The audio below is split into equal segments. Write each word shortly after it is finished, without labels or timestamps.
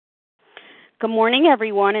Good morning,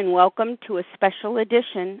 everyone, and welcome to a special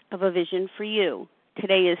edition of A Vision for You.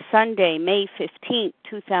 Today is Sunday, May 15th,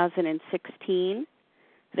 2016.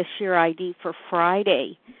 The share ID for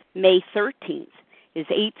Friday, May 13th, is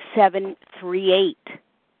 8738.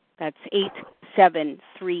 That's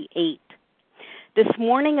 8738. This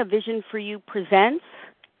morning, A Vision for You presents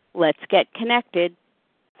Let's Get Connected.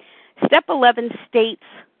 Step 11 states,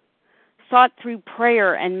 sought through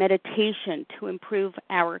prayer and meditation to improve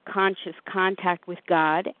our conscious contact with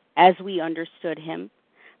God as we understood Him,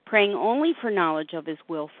 praying only for knowledge of His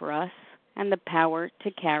will for us and the power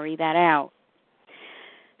to carry that out.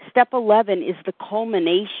 Step 11 is the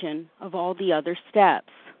culmination of all the other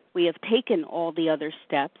steps. We have taken all the other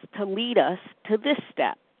steps to lead us to this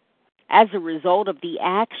step. As a result of the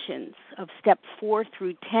actions of step 4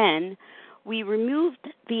 through 10, we removed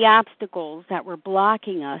the obstacles that were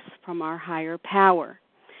blocking us from our higher power.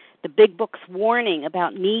 The Big Book's warning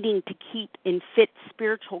about needing to keep in fit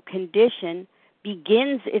spiritual condition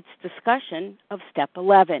begins its discussion of step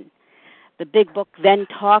 11. The Big Book then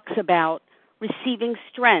talks about receiving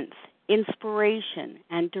strength, inspiration,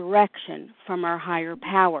 and direction from our higher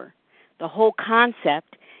power. The whole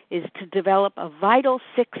concept is to develop a vital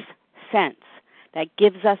sixth sense that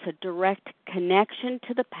gives us a direct connection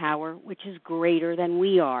to the power which is greater than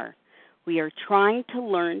we are. We are trying to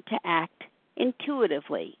learn to act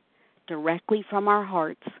intuitively, directly from our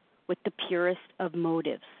hearts, with the purest of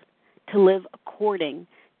motives, to live according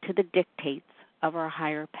to the dictates of our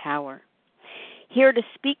higher power. Here to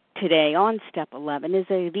speak today on Step 11 is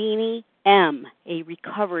Eirini M., a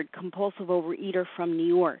recovered compulsive overeater from New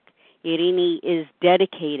York. Eirini is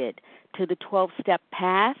dedicated to the 12-step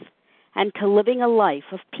path and to living a life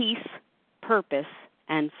of peace, purpose,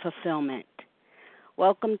 and fulfillment.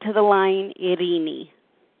 Welcome to the line, Eirini.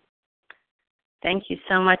 Thank you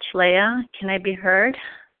so much, Leah. Can I be heard?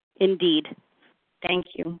 Indeed. Thank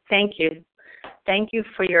you. Thank you. Thank you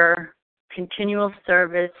for your continual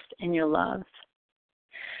service and your love.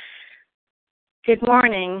 Good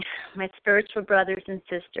morning, my spiritual brothers and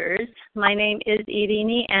sisters. My name is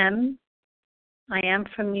Eirini M. I am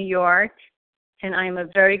from New York, and I am a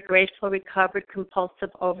very grateful, recovered, compulsive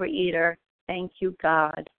overeater. Thank you,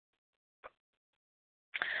 God.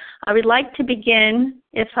 I would like to begin,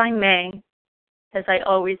 if I may, as I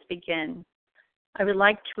always begin. I would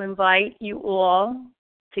like to invite you all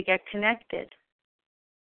to get connected.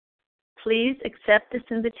 Please accept this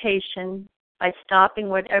invitation by stopping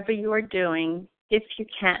whatever you are doing, if you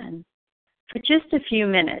can, for just a few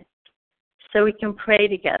minutes, so we can pray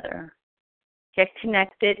together. Get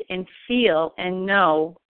connected and feel and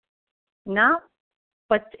know not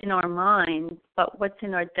what's in our minds, but what's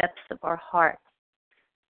in our depths of our hearts.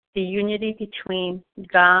 The unity between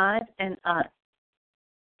God and us.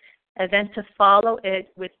 And then to follow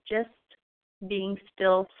it with just being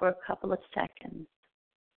still for a couple of seconds.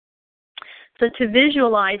 So to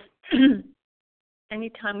visualize,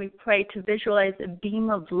 anytime we pray, to visualize a beam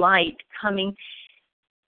of light coming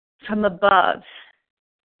from above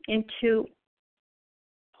into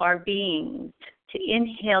our beings, to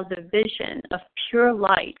inhale the vision of pure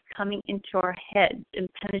light coming into our heads and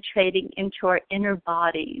penetrating into our inner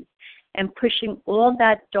bodies and pushing all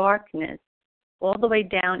that darkness all the way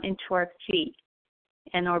down into our feet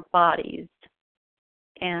and our bodies,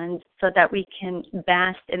 and so that we can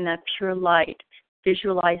bask in that pure light,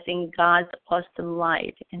 visualizing God's awesome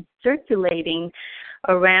light and circulating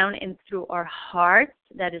around and through our hearts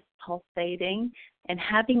that is pulsating, and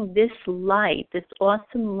having this light, this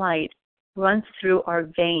awesome light, run through our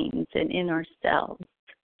veins and in our cells.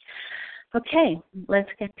 Okay, let's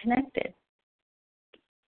get connected.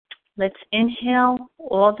 Let's inhale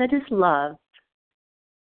all that is love,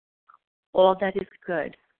 all that is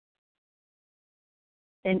good,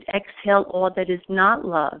 and exhale all that is not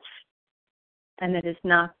love and that is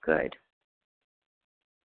not good.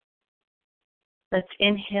 Let's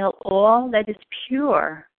inhale all that is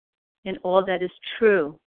pure and all that is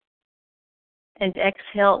true, and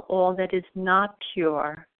exhale all that is not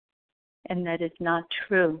pure and that is not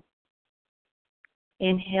true.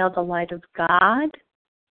 Inhale the light of God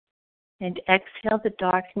and exhale the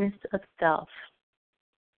darkness of self.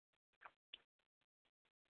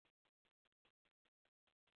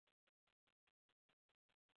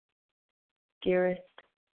 Dearest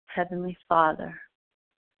Heavenly Father,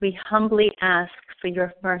 we humbly ask for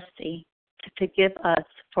your mercy to forgive us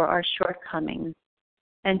for our shortcomings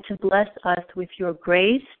and to bless us with your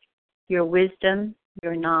grace, your wisdom,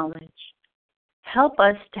 your knowledge. Help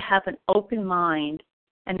us to have an open mind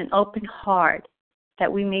and an open heart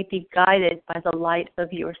that we may be guided by the light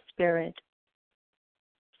of your Spirit,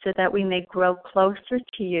 so that we may grow closer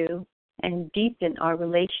to you and deepen our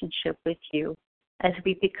relationship with you as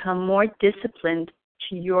we become more disciplined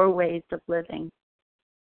to your ways of living.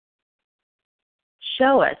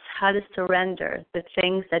 Show us how to surrender the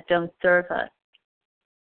things that don't serve us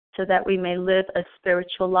so that we may live a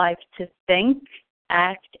spiritual life to think,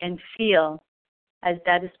 act, and feel as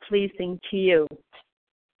that is pleasing to you.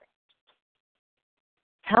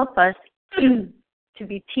 Help us to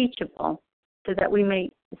be teachable so that we may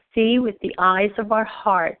see with the eyes of our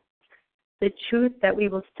heart the truth that we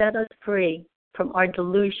will set us free from our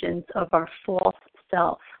delusions of our false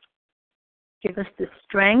self. Give us the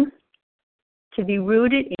strength to be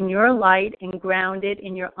rooted in your light and grounded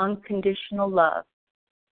in your unconditional love,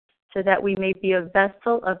 so that we may be a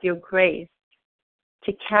vessel of your grace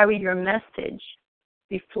to carry your message,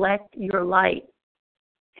 reflect your light,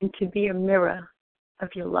 and to be a mirror of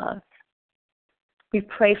your love. We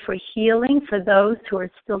pray for healing for those who are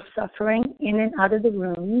still suffering in and out of the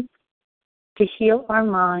rooms, to heal our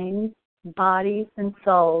minds, bodies, and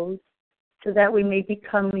souls, so that we may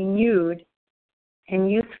become renewed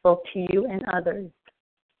and useful to you and others.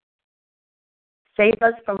 Save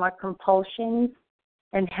us from our compulsions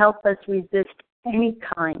and help us resist any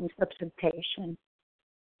kind of temptation.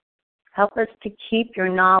 Help us to keep your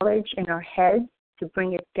knowledge in our heads, to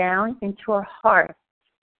bring it down into our hearts,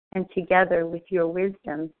 and together with your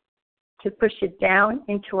wisdom, to push it down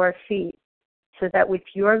into our feet, so that with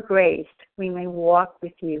your grace we may walk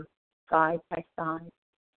with you side by side.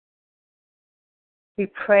 We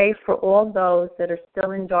pray for all those that are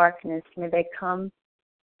still in darkness. May they come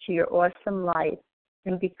to your awesome light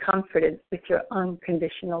and be comforted with your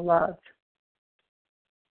unconditional love.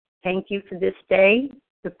 Thank you for this day,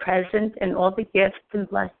 the present, and all the gifts and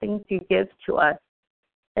blessings you give to us,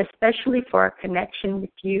 especially for our connection with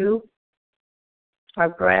you, our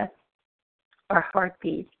breath, our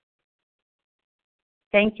heartbeat.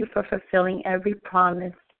 Thank you for fulfilling every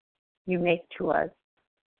promise you make to us.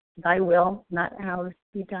 Thy will, not ours,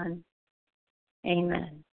 be done.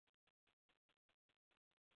 Amen.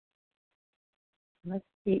 Let's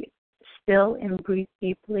be still and breathe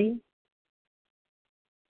deeply.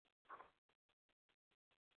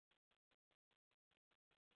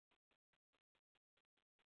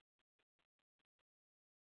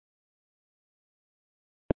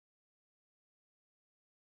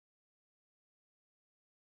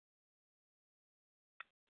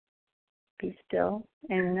 Be still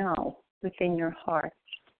and know within your heart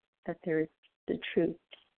that there is the truth.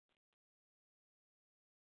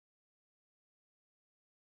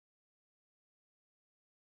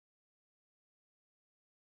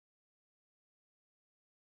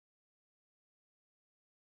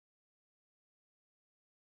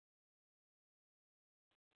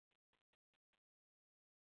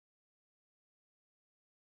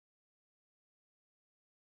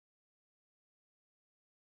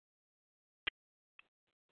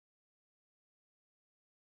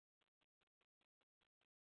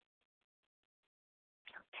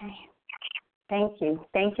 Okay. Thank you.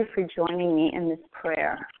 Thank you for joining me in this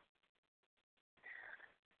prayer.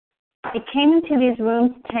 I came into these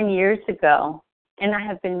rooms 10 years ago, and I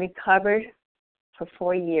have been recovered for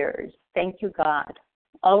 4 years. Thank you, God.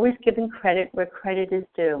 Always giving credit where credit is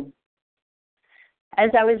due. As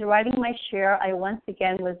I was writing my share, I once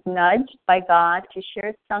again was nudged by God to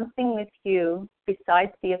share something with you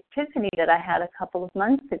besides the epiphany that I had a couple of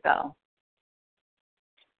months ago.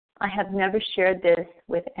 I have never shared this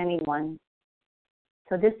with anyone,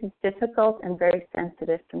 so this is difficult and very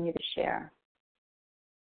sensitive for me to share.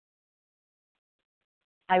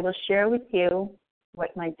 I will share with you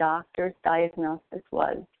what my doctor's diagnosis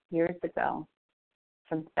was years ago,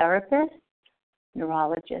 from therapist,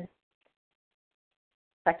 neurologist,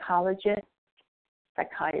 psychologist,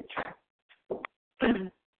 psychiatrist.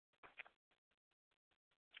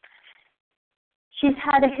 She's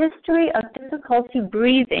had a history of difficulty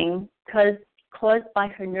breathing caused by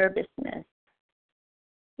her nervousness,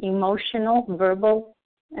 emotional, verbal,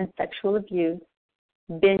 and sexual abuse,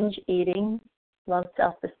 binge eating, low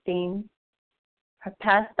self-esteem. Her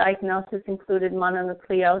past diagnosis included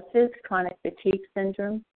mononucleosis, chronic fatigue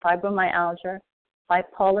syndrome, fibromyalgia,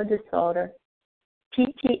 bipolar disorder,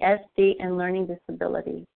 PTSD, and learning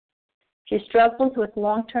disabilities. She struggles with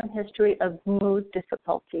long-term history of mood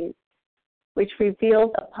difficulties, which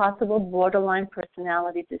revealed a possible borderline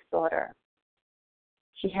personality disorder.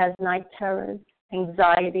 She has night terrors,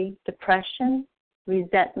 anxiety, depression,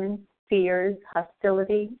 resentment, fears,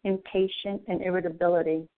 hostility, impatience, and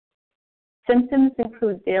irritability. Symptoms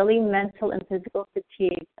include daily mental and physical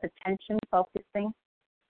fatigue, attention focusing,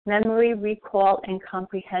 memory, recall, and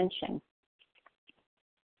comprehension.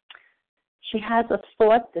 She has a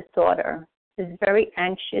thought disorder, is very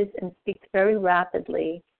anxious and speaks very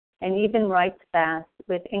rapidly, and even writes fast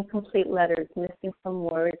with incomplete letters missing from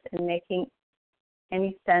words and not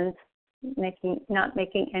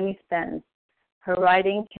making any sense. Her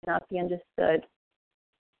writing cannot be understood.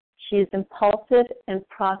 She is impulsive and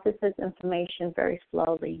processes information very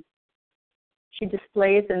slowly. She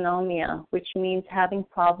displays anomia, which means having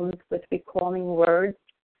problems with recalling words,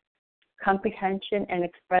 comprehension, and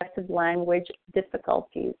expressive language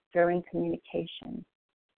difficulties during communication.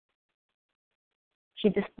 She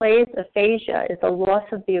displays aphasia, is a loss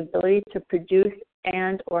of the ability to produce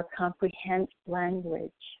and or comprehend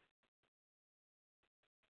language.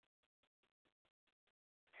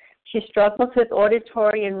 She struggles with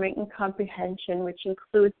auditory and written comprehension, which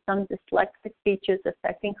includes some dyslexic features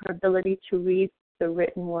affecting her ability to read the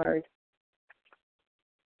written word.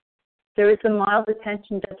 There is a mild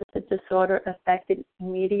attention deficit disorder affecting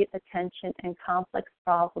immediate attention and complex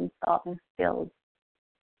problem-solving skills.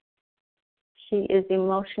 She is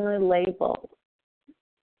emotionally labeled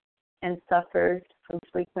and suffers from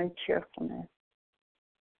frequent cheerfulness,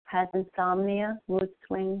 has insomnia, mood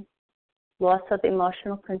swings, loss of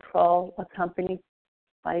emotional control accompanied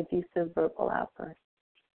by abusive verbal outbursts.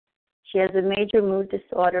 She has a major mood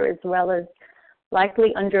disorder as well as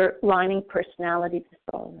likely underlying personality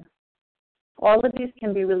disorder. All of these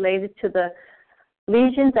can be related to the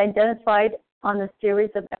lesions identified on a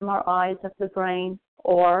series of MRIs of the brain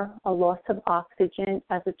or a loss of oxygen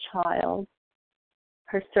as a child,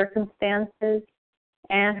 her circumstances,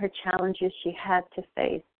 and her challenges she had to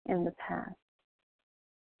face in the past.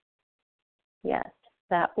 Yes,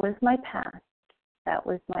 that was my past. That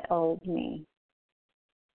was my old me.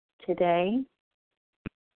 Today,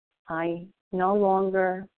 I no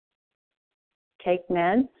longer take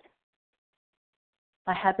meds.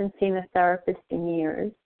 I haven't seen a therapist in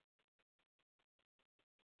years.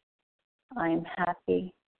 I am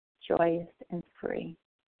happy, joyous, and free.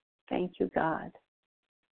 Thank you, God.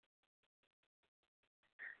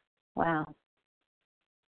 Wow.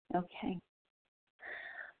 Okay.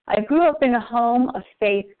 I grew up in a home of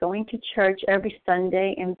faith, going to church every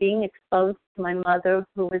Sunday and being exposed to my mother,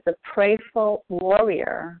 who was a prayerful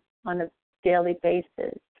warrior on a daily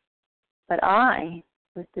basis. But I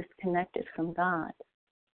was disconnected from God.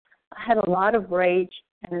 I had a lot of rage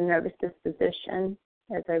and a nervous disposition,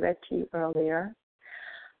 as I read to you earlier.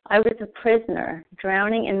 I was a prisoner,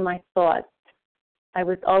 drowning in my thoughts. I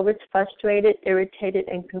was always frustrated, irritated,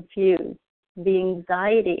 and confused. The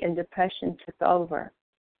anxiety and depression took over.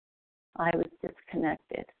 I was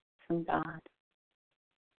disconnected from God.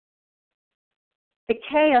 The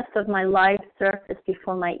chaos of my life surfaced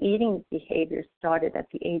before my eating behavior started at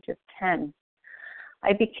the age of 10.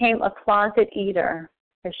 I became a closet eater,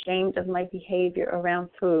 ashamed of my behavior around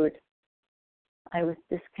food. I was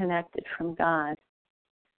disconnected from God.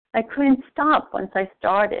 I couldn't stop once I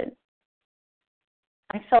started.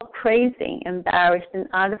 I felt crazy, embarrassed, and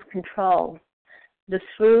out of control. The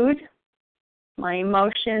food, my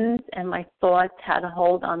emotions, and my thoughts had a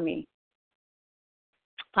hold on me.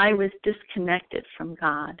 I was disconnected from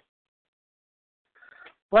God.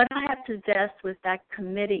 What I had possessed was that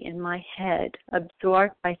committee in my head,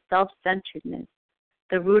 absorbed by self-centeredness,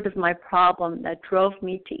 the root of my problem that drove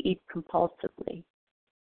me to eat compulsively.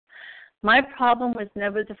 My problem was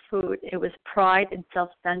never the food. It was pride and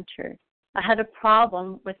self-centered. I had a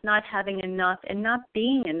problem with not having enough and not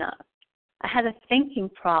being enough. I had a thinking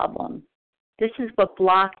problem. This is what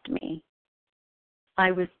blocked me.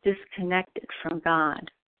 I was disconnected from God.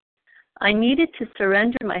 I needed to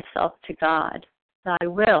surrender myself to God. Thy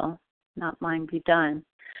will, not mine, be done.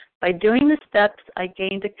 By doing the steps, I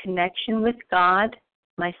gained a connection with God,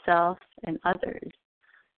 myself, and others.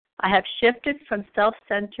 I have shifted from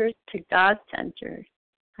self-centered to God-centered.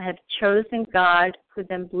 I have chosen God, who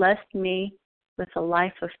then blessed me with a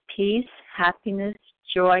life of peace, happiness,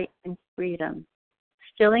 joy, and freedom,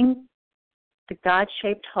 filling the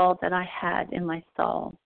God-shaped hole that I had in my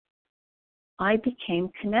soul. I became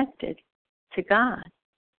connected to God.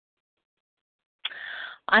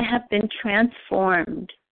 I have been transformed.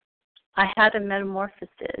 I had a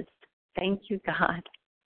metamorphosis. Thank you, God.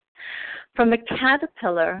 From a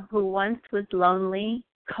caterpillar who once was lonely,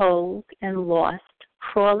 cold, and lost,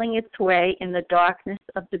 crawling its way in the darkness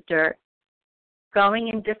of the dirt, going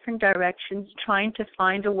in different directions, trying to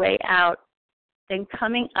find a way out, then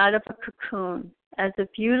coming out of a cocoon as a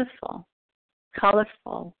beautiful,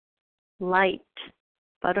 colorful, light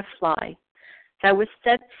butterfly that was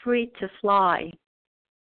set free to fly.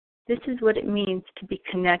 This is what it means to be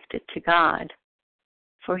connected to God.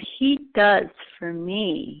 For He does for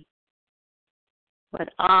me what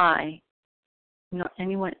I nor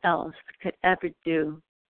anyone else could ever do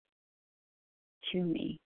to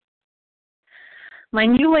me. My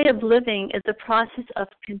new way of living is a process of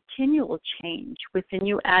continual change with a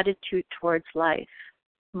new attitude towards life.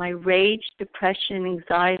 My rage, depression,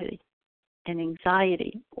 and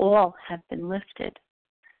anxiety all have been lifted.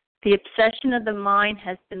 The obsession of the mind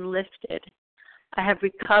has been lifted. I have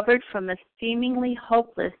recovered from a seemingly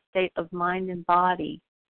hopeless state of mind and body.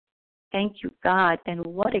 Thank you, God, and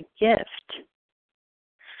what a gift.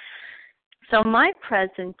 So my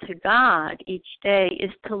present to God each day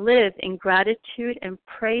is to live in gratitude and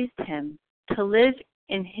praise Him, to live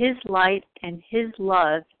in His light and His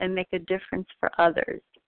love and make a difference for others.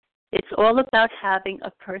 It's all about having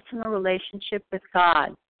a personal relationship with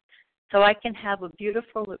God, so I can have a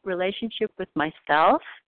beautiful relationship with myself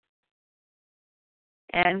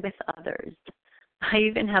and with others. I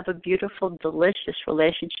even have a beautiful, delicious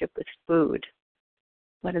relationship with food.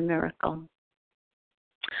 What a miracle.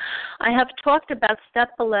 I have talked about step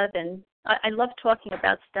 11. I love talking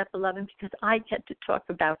about step 11 because I get to talk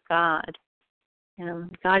about God.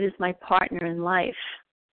 God is my partner in life.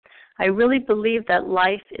 I really believe that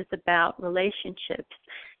life is about relationships.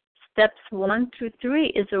 Steps 1 through 3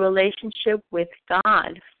 is a relationship with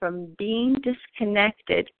God. From being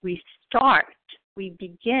disconnected, we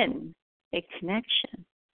begin a connection.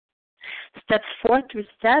 Steps 4 through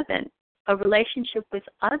 7, a relationship with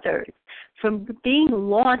others. From being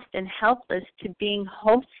lost and helpless to being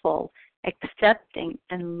hopeful, accepting,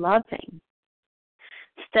 and loving.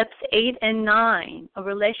 Steps 8 and 9, a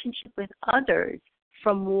relationship with others.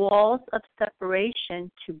 From walls of separation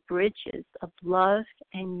to bridges of love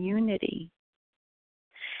and unity.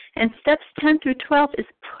 And steps 10 through 12 is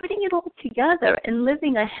putting it all together and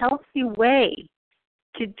living a healthy way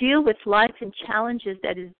to deal with life and challenges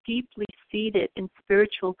that is deeply seated in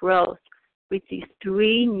spiritual growth with these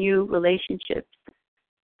 3 new relationships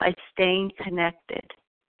by staying connected.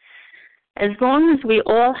 As long as we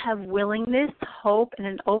all have willingness, hope, and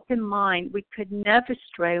an open mind, we could never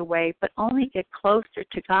stray away, but only get closer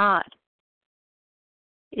to God.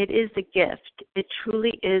 It is a gift. It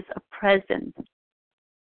truly is a present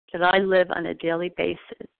that I live on a daily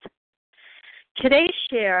basis. Today's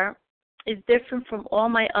share is different from all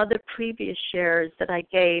my other previous shares that I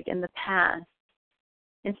gave in the past.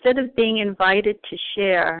 Instead of being invited to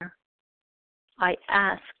share, I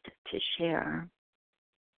asked to share.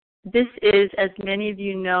 This is, as many of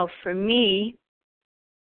you know, for me,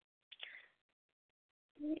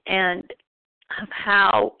 and of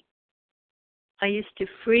how I used to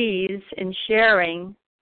freeze in sharing,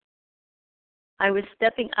 I was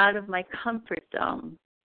stepping out of my comfort zone.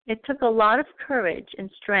 It took a lot of courage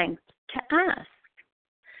and strength to ask.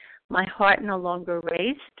 My heart no longer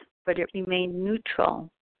raced, but it remained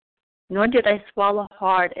neutral, nor did I swallow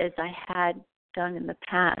hard as I had done in the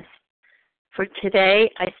past. For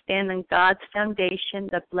today, I stand on God's foundation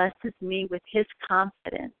that blesses me with His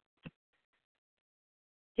confidence.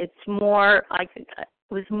 It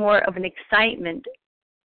was more of an excitement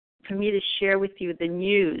for me to share with you the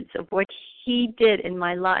news of what He did in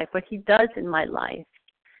my life, what He does in my life.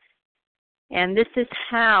 And this is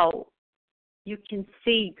how you can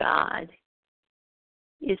see God,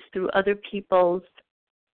 is through other people's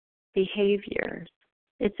behaviors.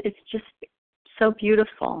 It's just so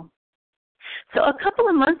beautiful. So a couple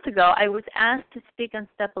of months ago, I was asked to speak on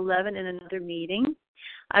Step 11 in another meeting.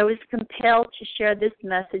 I was compelled to share this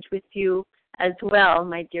message with you as well,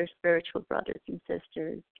 my dear spiritual brothers and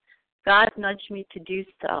sisters. God nudged me to do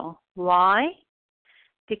so. Why?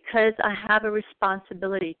 Because I have a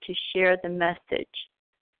responsibility to share the message,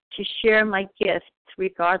 to share my gifts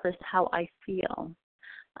regardless how I feel.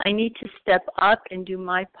 I need to step up and do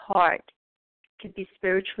my part to be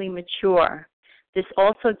spiritually mature. This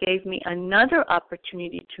also gave me another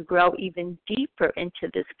opportunity to grow even deeper into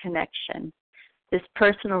this connection, this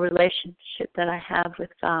personal relationship that I have with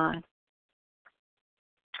God.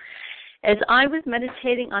 As I was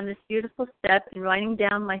meditating on this beautiful step and writing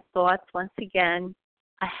down my thoughts once again,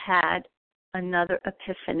 I had another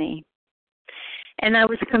epiphany, and I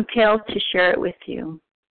was compelled to share it with you.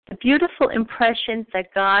 The beautiful impressions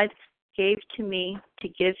that God gave to me to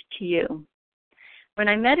give to you. When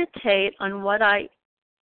I meditate on what I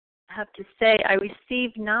have to say, I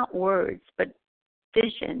receive not words, but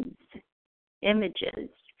visions, images.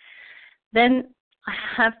 Then I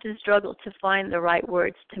have to struggle to find the right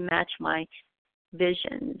words to match my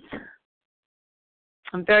visions.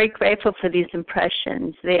 I'm very grateful for these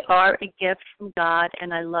impressions. They are a gift from God,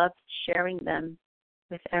 and I love sharing them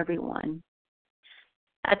with everyone.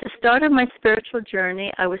 At the start of my spiritual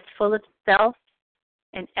journey, I was full of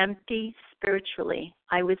and empty spiritually.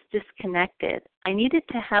 I was disconnected. I needed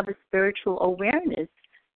to have a spiritual awareness.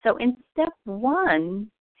 So in step 1,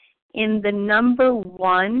 in the number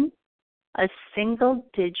 1, a single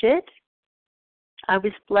digit, I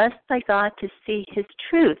was blessed by God to see His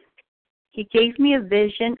truth. He gave me a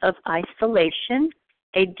vision of isolation,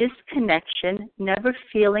 a disconnection, never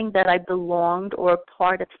feeling that I belonged or a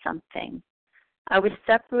part of something. I was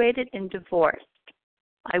separated and divorced.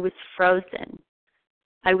 I was frozen.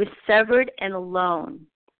 I was severed and alone.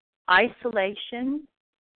 Isolation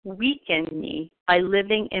weakened me by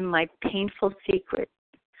living in my painful secrets.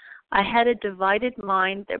 I had a divided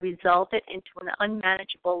mind that resulted into an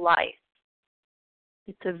unmanageable life.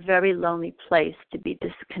 It's a very lonely place to be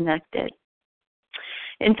disconnected.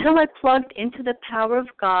 Until I plugged into the power of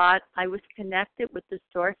God, I was connected with the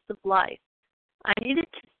source of life. I needed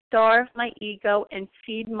to starve my ego and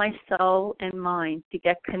feed my soul and mind to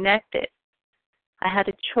get connected. I had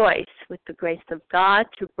a choice with the grace of God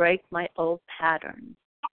to break my old patterns.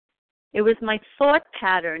 It was my thought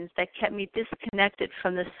patterns that kept me disconnected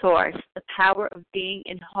from the source, the power of being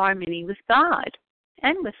in harmony with God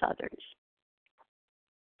and with others.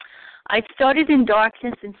 I started in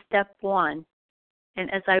darkness in step 1,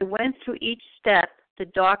 and as I went through each step, the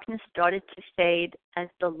darkness started to fade as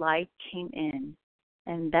the light came in.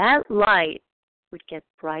 And that light would get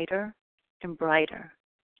brighter and brighter.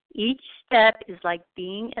 Each step is like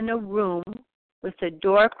being in a room with a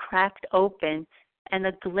door cracked open and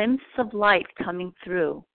a glimpse of light coming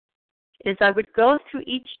through. As I would go through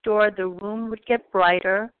each door, the room would get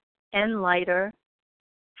brighter and lighter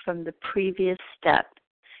from the previous step,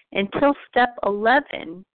 until step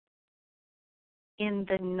 11, in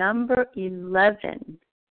the number 11,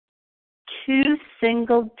 2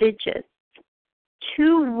 single digits,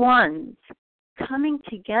 2 ones coming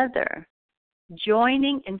together,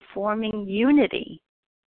 joining and forming unity.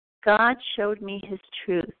 God showed me His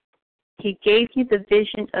truth. He gave me the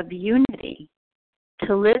vision of unity,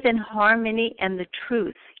 to live in harmony and the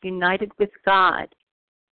truth, united with God,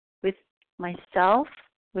 with myself,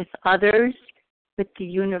 with others, with the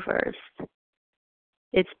universe.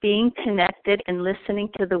 It's being connected and listening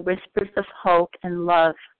to the whispers of hope and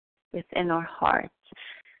love within our hearts.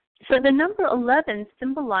 So the number 11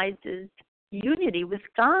 symbolizes unity with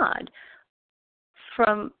God.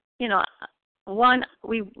 From, one,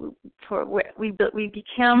 we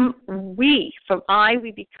become we. From I,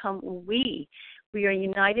 we become we. We are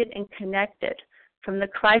united and connected. From the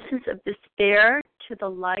crisis of despair to the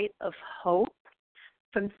light of hope.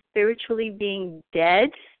 From spiritually being dead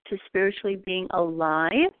to spiritually being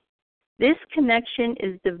alive. This connection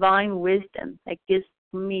is divine wisdom that gives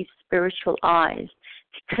me spiritual eyes,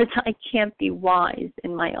 because I can't be wise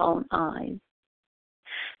in my own eyes.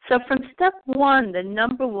 So from step 1, the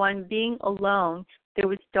number 1, being alone, there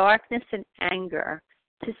was darkness and anger.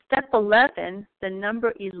 To step 11, the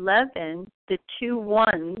number 11, the 2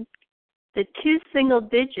 ones, the 2 single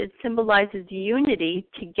digits symbolizes unity,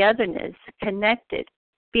 togetherness, connected,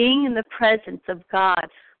 being in the presence of God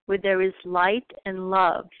where there is light and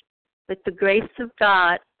love. With the grace of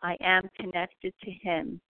God, I am connected to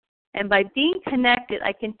Him. And by being connected,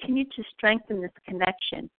 I continue to strengthen this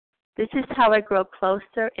connection. This is how I grow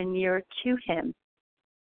closer and nearer to Him,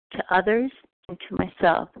 to others, and to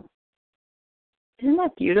myself. Isn't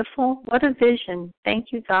that beautiful? What a vision. Thank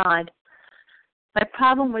you, God. My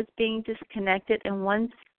problem was being disconnected, and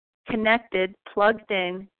once connected, plugged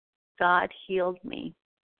in, God healed me.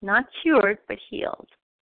 Not cured, but healed.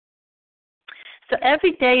 So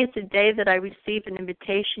every day is a day that I receive an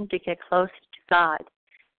invitation to get closer to God,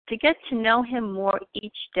 to get to know Him more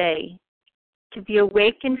each day, to be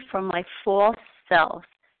awakened from my false self,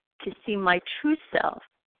 to see my true self.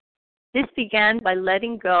 This began by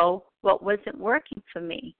letting go what wasn't working for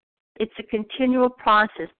me. It's a continual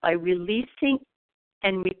process by releasing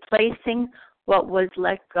and replacing what was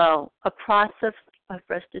let go, a process of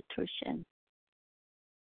restitution,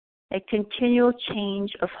 a continual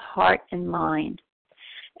change of heart and mind.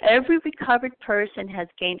 Every recovered person has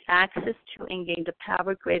gained access to and gained a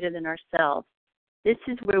power greater than ourselves. This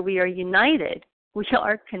is where we are united. We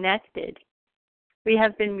are connected. We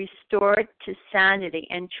have been restored to sanity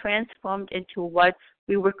and transformed into what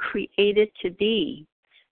we were created to be.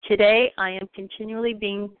 Today, I am continually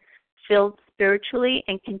being filled spiritually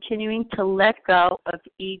and continuing to let go of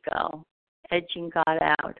ego, edging God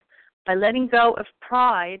out. By letting go of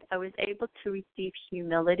pride, I was able to receive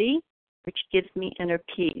humility, which gives me inner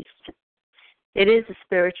peace. It is a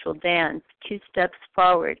spiritual dance, 2 steps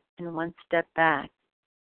forward and 1 step back.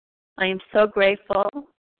 I am so grateful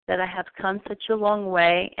that I have come such a long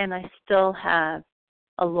way, and I still have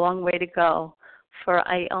a long way to go for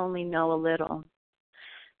I only know a little.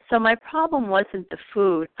 So my problem wasn't the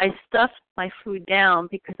food. I stuffed my food down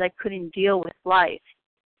because I couldn't deal with life.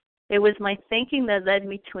 It was my thinking that led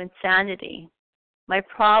me to insanity. My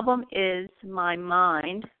problem is my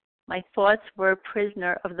mind. My thoughts were a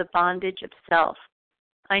prisoner of the bondage of self.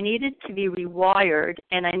 I needed to be rewired,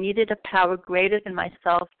 and I needed a power greater than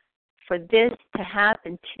myself for this to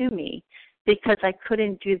happen to me, because I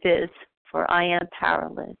couldn't do this, for I am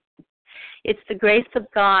powerless. It's the grace of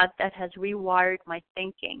God that has rewired my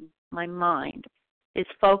thinking, my mind. Is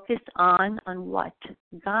focused on what?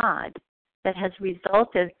 God, that has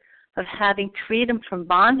resulted of having freedom from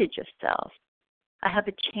bondage of self. I have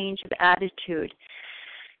a change of attitude.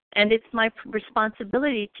 And it's my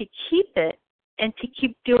responsibility to keep it and to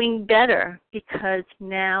keep doing better, because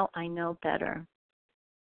now I know better.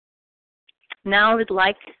 Now I would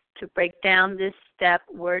like to break down this step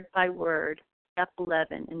word by word, step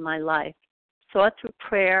 11 in my life. Sought through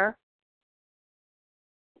prayer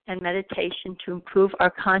and meditation to improve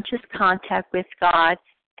our conscious contact with God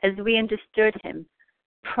as we understood Him,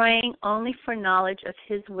 praying only for knowledge of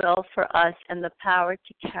His will for us and the power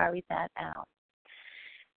to carry that out.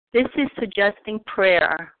 This is suggesting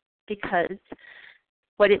prayer, because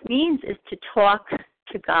what it means is to talk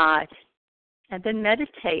to God and then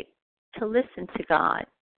meditate to listen to God.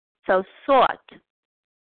 So sought,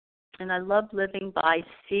 and I love living by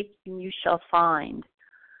seek and you shall find.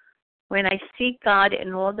 When I seek God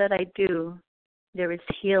in all that I do, there is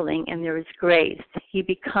healing and there is grace. He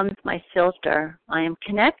becomes my filter. I am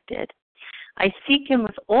connected. I seek Him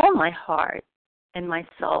with all my heart and my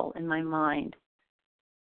soul and my mind.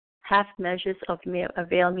 Half measures of me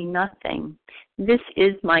avail me nothing. This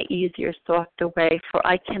is my easier, softer way, for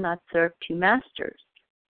I cannot serve two masters.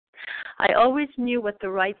 I always knew what the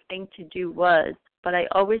right thing to do was, but I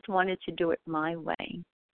always wanted to do it my way.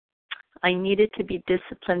 I needed to be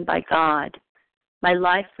disciplined by God. My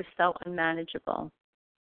life was so unmanageable.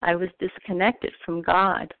 I was disconnected from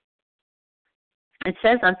God. It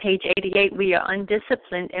says on page 88, we are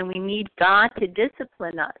undisciplined and we need God to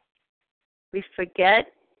discipline us. We forget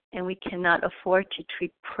and we cannot afford to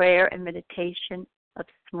treat prayer and meditation of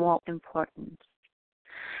small importance.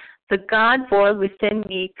 The God born within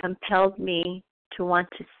me compelled me to want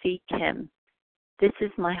to seek Him. This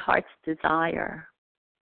is my heart's desire.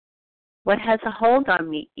 What has a hold on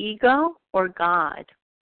me, ego or God?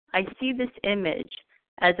 I see this image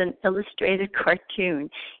as an illustrated cartoon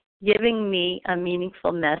giving me a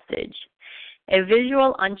meaningful message. A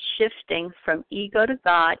visual on shifting from ego to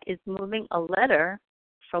God is moving a letter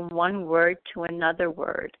from one word to another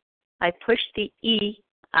word. I push the E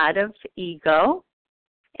out of ego,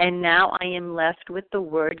 and now I am left with the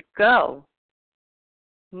word go.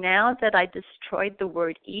 Now that I destroyed the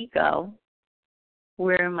word ego,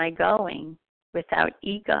 where am I going without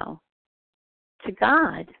ego? To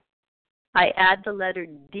God. I add the letter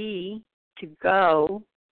D to go,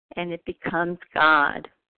 and it becomes God.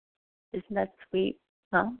 Isn't that sweet?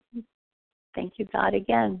 Well, thank you, God,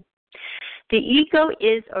 again. The ego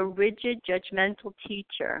is a rigid, judgmental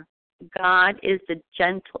teacher. God is the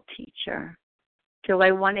gentle teacher. Do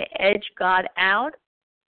I want to edge God out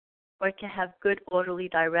or to have good, orderly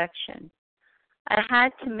direction? I had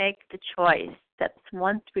to make the choice. Steps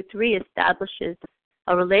 1 through 3 establishes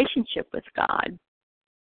a relationship with God.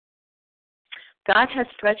 God has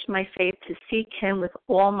stretched my faith to seek Him with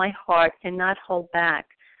all my heart and not hold back.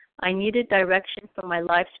 I needed direction for my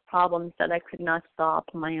life's problems that I could not solve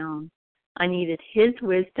on my own. I needed His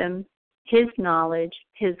wisdom, His knowledge,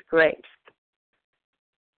 His grace.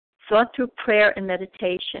 Sought through prayer and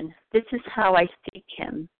meditation. This is how I seek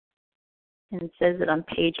Him. And it says it on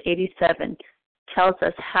page 87. Tells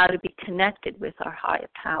us how to be connected with our higher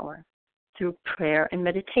power through prayer and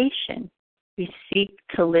meditation. We seek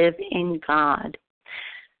to live in God.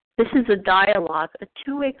 This is a dialogue, a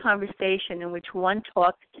two-way conversation in which one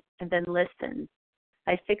talks and then listens.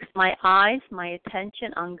 I fix my eyes, my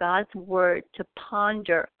attention on God's word to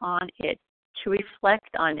ponder on it, to reflect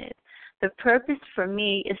on it. The purpose for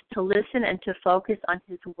me is to listen and to focus on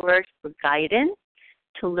His word for guidance,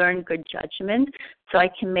 to learn good judgment, so I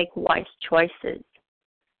can make wise choices.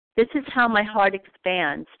 This is how my heart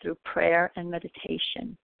expands through prayer and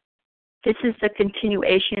meditation. This is the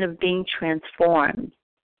continuation of being transformed.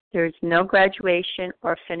 There is no graduation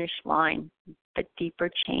or finish line, but deeper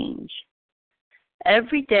change.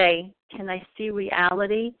 Every day, can I see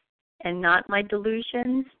reality and not my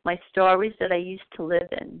delusions, my stories that I used to live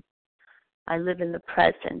in? I live in the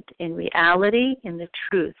present, in reality, in the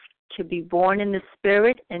truth, to be born in the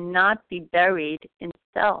Spirit and not be buried in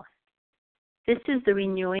self. This is the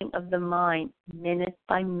renewing of the mind, minute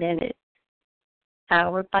by minute.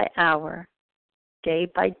 hour by hour,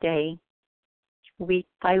 day by day, week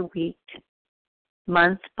by week,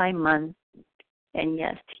 month by month, and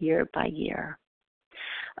yes, year by year.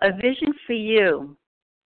 A vision for you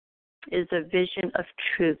is a vision of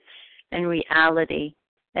truth and reality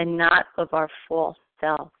and not of our false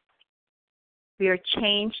self. We are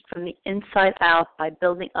changed from the inside out by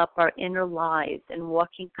building up our inner lives and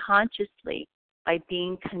walking consciously by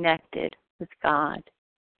being connected with God.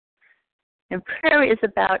 And prayer is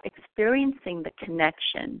about experiencing the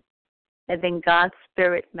connection, and then God's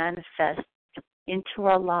Spirit manifests into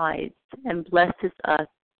our lives and blesses us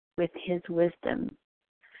with His wisdom.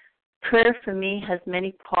 Prayer for me has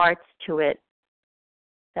many parts to it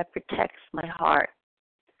that protects my heart.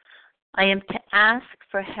 I am to ask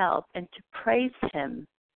for help and to praise Him.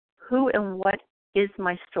 Who and what is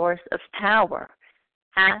my source of power?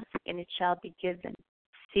 Ask and it shall be given.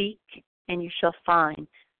 Seek and you shall find.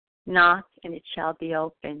 Knock and it shall be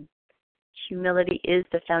open. Humility is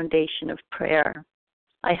the foundation of prayer.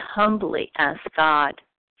 I humbly ask God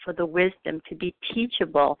for the wisdom to be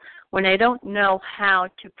teachable. When I don't know how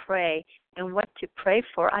to pray and what to pray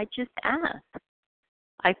for, I just ask.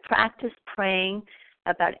 I practice praying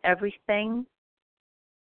about everything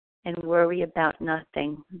and worry about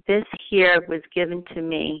nothing. This here was given to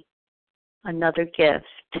me, another gift,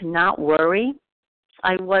 to not worry.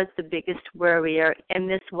 I was the biggest worrier, and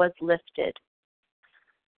this was lifted.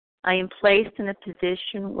 I am placed in a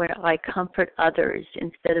position where I comfort others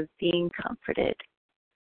instead of being comforted.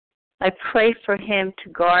 I pray for Him to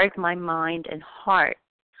guard my mind and heart.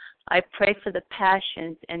 I pray for the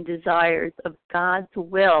passions and desires of God's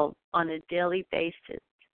will on a daily basis.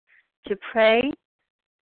 To pray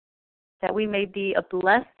that we may be a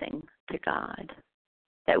blessing to God,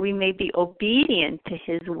 that we may be obedient to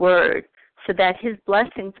His word, so that His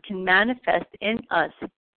blessings can manifest in us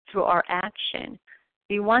through our action.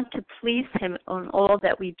 We want to please Him on all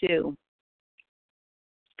that we do.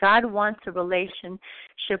 God wants a relationship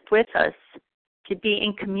with us, to be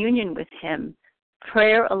in communion with Him.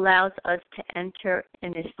 Prayer allows us to enter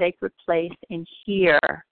in a sacred place and hear,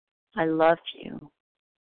 I love you.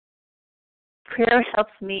 Prayer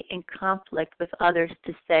helps me in conflict with others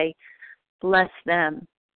to say, bless them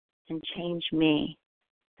and change me,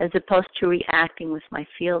 as opposed to reacting with my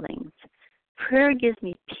feelings. Prayer gives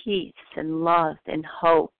me peace and love and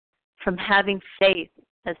hope from having faith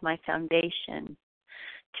as my foundation.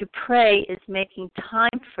 To pray is making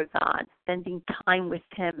time for God, spending time with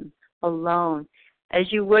Him alone, as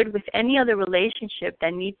you would with any other relationship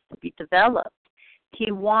that needs to be developed.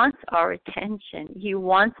 He wants our attention. He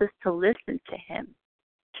wants us to listen to Him,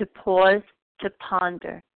 to pause, to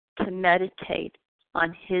ponder, to meditate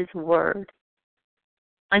on His word.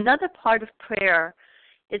 Another part of prayer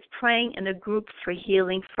is praying in a group for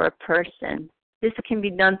healing for a person. This can be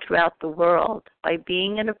done throughout the world. By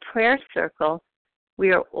being in a prayer circle,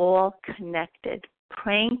 we are all connected,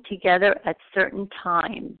 praying together at certain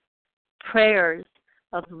times. Prayers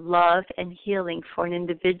of love and healing for an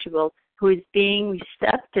individual who is being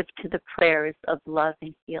receptive to the prayers of love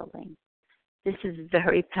and healing. This is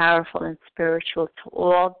very powerful and spiritual to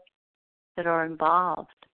all that are involved.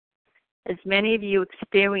 As many of you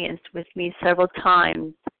experienced with me several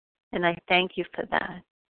times, and I thank you for that,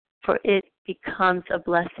 for it becomes a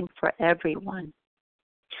blessing for everyone.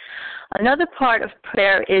 Another part of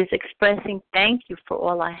prayer is expressing thank you for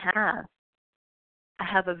all I have. I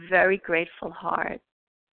have a very grateful heart.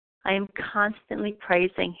 I am constantly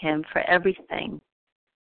praising Him for everything.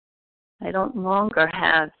 I don't longer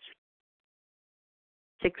have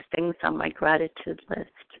 6 things on my gratitude list.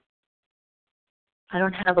 I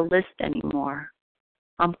don't have a list anymore.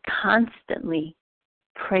 I'm constantly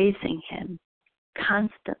praising Him,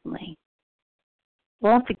 constantly.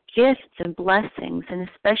 All the gifts and blessings, and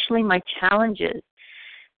especially my challenges,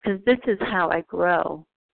 because this is how I grow.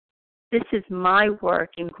 This is my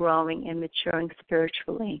work in growing and maturing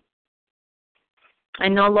spiritually. I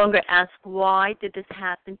no longer ask, why did this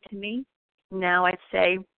happen to me? Now I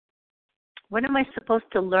say, what am I supposed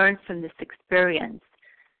to learn from this experience?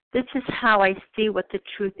 This is how I see what the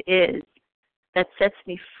truth is that sets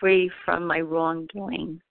me free from my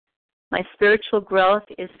wrongdoing. My spiritual growth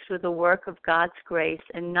is through the work of God's grace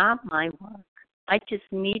and not my work. I just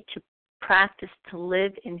need to practice to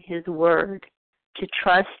live in His word, to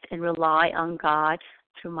trust and rely on God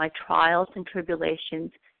through my trials and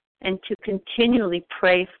tribulations, and to continually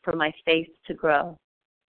pray for my faith to grow.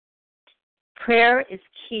 Prayer is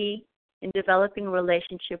key in developing a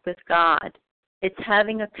relationship with God. It's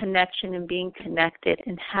having a connection and being connected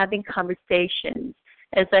and having conversations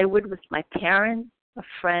as I would with my parents, a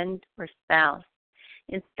friend, or spouse.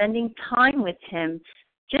 in spending time with Him,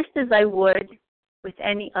 just as I would with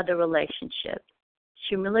any other relationship.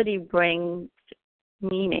 Humility brings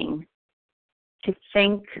meaning to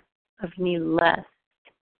think of me less.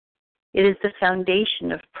 It is the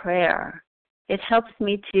foundation of prayer. It helps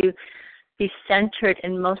me to be centered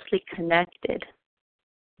and mostly connected.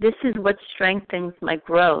 This is what strengthens my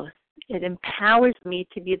growth. It empowers me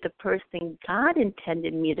to be the person God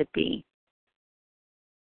intended me to be.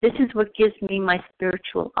 This is what gives me my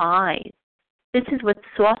spiritual eyes. This is what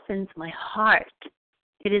softens my heart.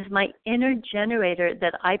 It is my inner generator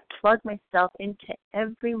that I plug myself into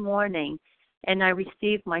every morning, and I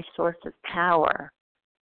receive my source of power.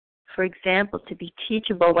 For example, to be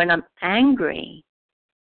teachable when I'm angry.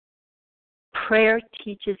 Prayer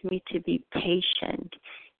teaches me to be patient.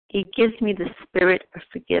 It gives me the spirit of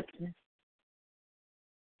forgiveness.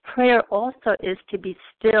 Prayer also is to be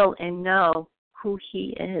still and know who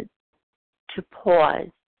He is, to pause.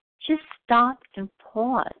 Just stop and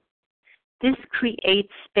pause. This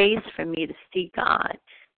creates space for me to see God,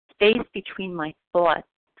 space between my thoughts,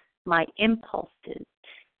 my impulses,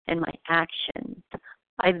 and my actions.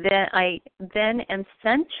 I then am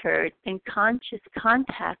centered in conscious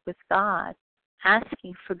contact with God,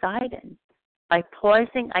 asking for guidance. By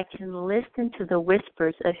pausing, I can listen to the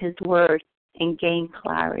whispers of His word and gain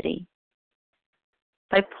clarity.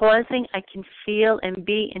 By pausing, I can feel and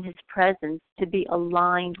be in His presence to be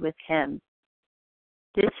aligned with Him.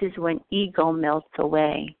 This is when ego melts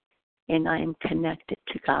away and I am connected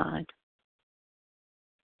to God.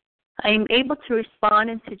 I am able to respond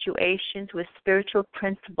in situations with spiritual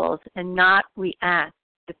principles and not react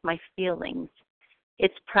with my feelings.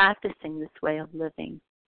 It's practicing this way of living.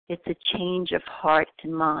 It's a change of heart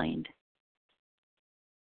and mind.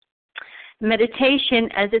 Meditation,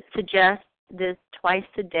 as it suggests, this twice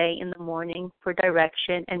a day in the morning for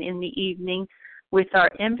direction and in the evening with our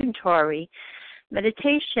inventory.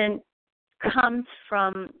 Meditation comes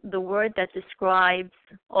from the word that describes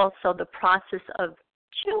also the process of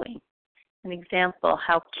chewing. An example,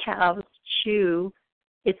 how cows chew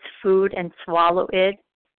its food and swallow it,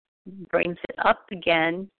 brings it up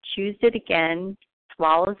again, chews it again,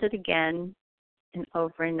 swallows it again, and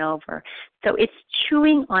over. So it's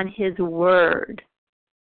chewing on His word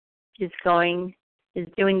is doing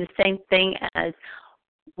the same thing as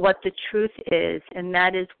what the truth is, and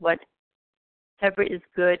that is whatever is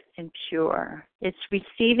good and pure. It's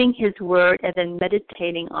receiving His word and then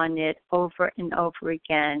meditating on it over and over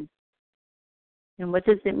again. And what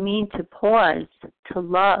does it mean to pause, to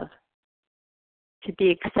love, to be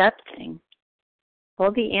accepting?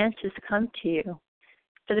 All the answers come to you.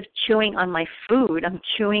 Instead of chewing on my food, I'm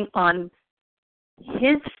chewing on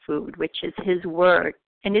His food, which is His word.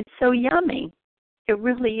 And it's so yummy. It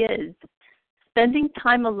really is. Spending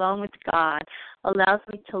time alone with God allows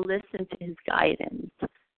me to listen to His guidance.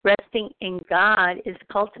 Resting in God is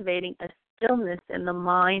cultivating a stillness in the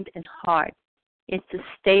mind and heart. It's a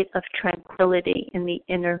state of tranquility in the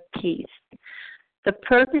inner peace. The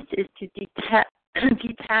purpose is to detach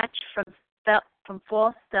from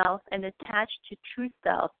false self and attach to true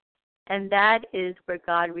self, and that is where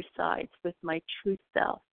God resides, with my true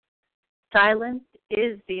self. Silence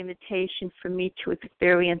is the invitation for me to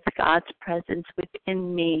experience God's presence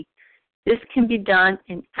within me. This can be done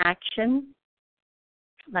in action,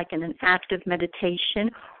 like in an active meditation,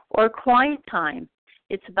 or quiet time.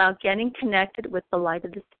 It's about getting connected with the light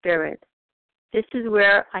of the Spirit. This is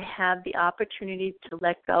where I have the opportunity to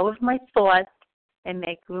let go of my thoughts and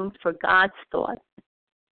make room for God's thoughts.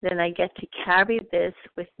 Then I get to carry this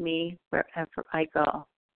with me wherever I go.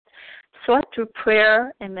 Sought through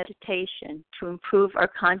prayer and meditation to improve our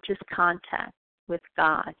conscious contact with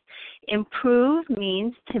God. Improve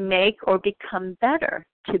means to make or become better,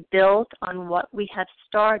 to build on what we have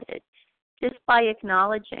started. Just by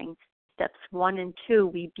acknowledging steps 1 and 2,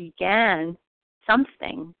 we began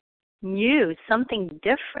something new, something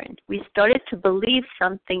different. We started to believe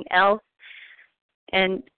something else,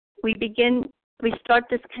 and we start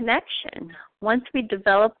this connection. Once we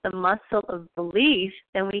develop the muscle of belief,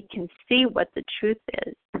 then we can see what the truth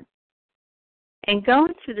is. And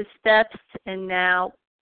going through the steps, and now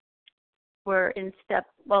we're in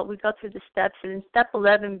we go through the steps, and in step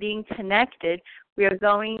 11, being connected, we are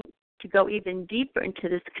going to go even deeper into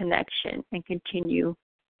this connection and continue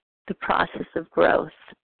the process of growth.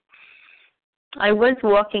 I was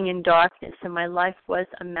walking in darkness, and my life was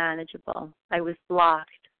unmanageable. I was blocked.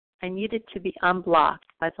 I needed to be unblocked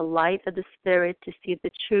by the light of the Spirit to see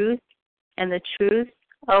the truth, and the truth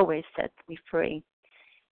always sets me free.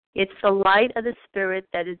 It's the light of the Spirit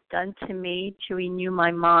that is done to me to renew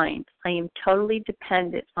my mind. I am totally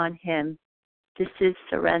dependent on Him This is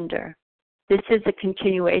surrender. This is a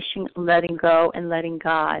continuation of letting go and letting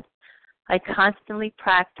God. I constantly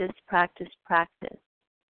practice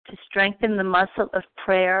to strengthen the muscle of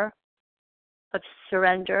prayer, of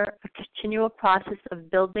surrender, a continual process of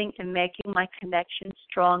building and making my connection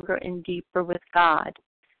stronger and deeper with God.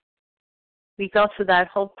 We go through that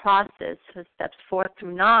whole process, so steps 4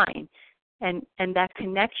 through 9, and that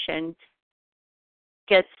connection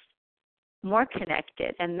gets more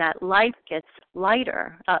connected, and that light gets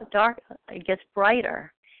lighter, it gets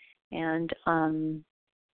brighter, and then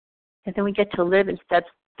we get to live in steps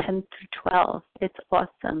 10 through 12. It's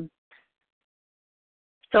awesome.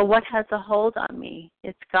 So what has a hold on me?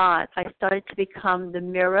 It's God. I started to become the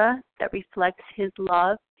mirror that reflects His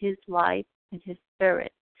love, His light, and His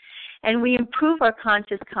spirit. And we improve our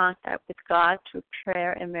conscious contact with God through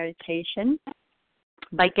prayer and meditation.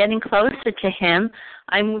 By getting closer to Him,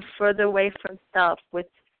 I move further away from self,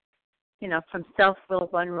 from self-will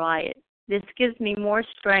run riot. This gives me more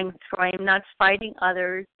strength, for I am not fighting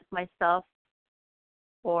others, myself,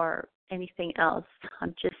 or anything else.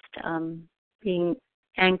 I'm just being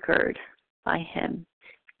anchored by Him.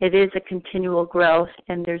 It is a continual growth,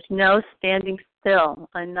 and there's no standing still.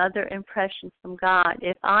 Another impression from God.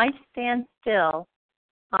 If I stand still,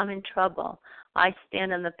 I'm in trouble. I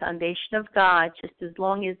stand on the foundation of God just as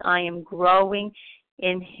long as I am growing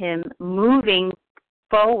in Him, moving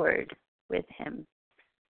forward with Him.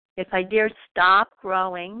 If I dare stop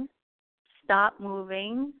growing, stop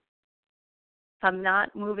moving, if I'm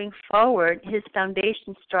not moving forward, His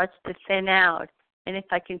foundation starts to thin out. And if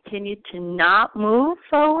I continue to not move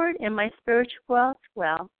forward in my spiritual growth,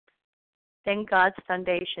 well, then God's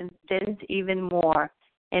foundation thins even more.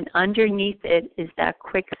 And underneath it is that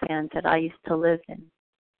quicksand that I used to live in,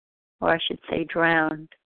 or I should say drowned,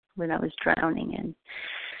 when I was drowning in.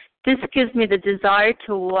 This gives me the desire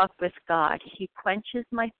to walk with God. He quenches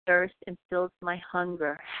my thirst and fills my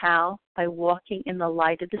hunger. How? By walking in the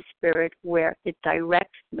light of the Spirit where it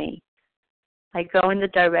directs me. I go in the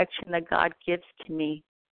direction that God gives to me,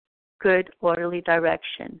 good, orderly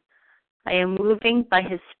direction. I am moving by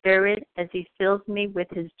His Spirit as He fills me with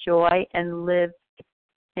His joy and live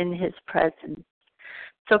in His presence.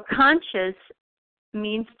 So conscious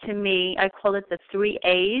means to me, I call it the 3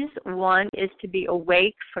 A's. One is to be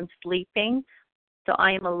awake from sleeping. So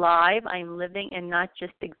I am alive, I am living and not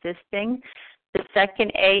just existing. The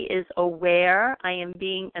second A is aware. I am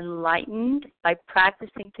being enlightened by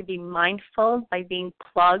practicing to be mindful, by being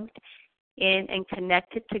plugged in and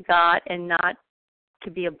connected to God and not to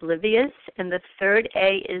be oblivious. And the third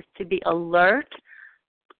A is to be alert.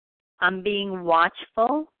 I'm being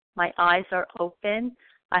watchful. My eyes are open.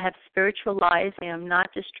 I have spiritual eyes. I am not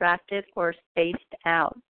distracted or spaced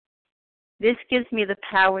out. This gives me the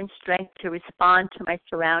power and strength to respond to my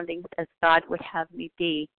surroundings as God would have me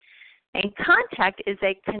be. And contact is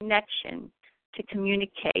a connection to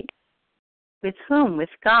communicate. With whom? With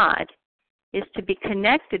God. Is to be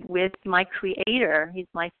connected with my Creator. He's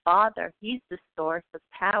my Father. He's the source of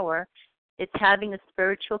power. It's having a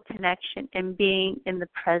spiritual connection and being in the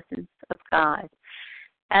presence of God.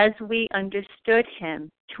 As we understood Him,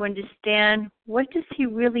 to understand what does He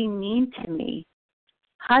really mean to me?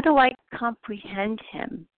 How do I comprehend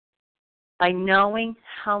Him? By knowing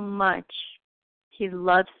how much He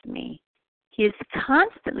loves me. He is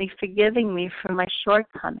constantly forgiving me for my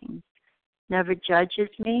shortcomings, never judges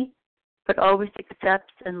me, but always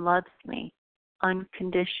accepts and loves me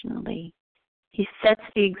unconditionally. He sets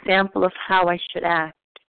the example of how I should act.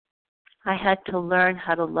 I had to learn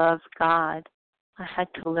how to love God. I had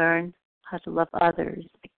to learn how to love others.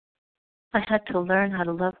 I had to learn how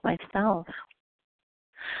to love myself.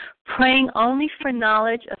 Praying only for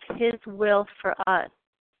knowledge of His will for us,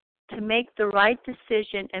 to make the right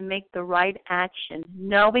decision and make the right action,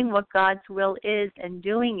 knowing what God's will is and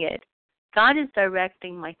doing it. God is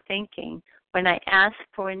directing my thinking. When I ask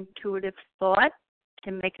for intuitive thought,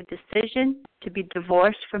 to make a decision, to be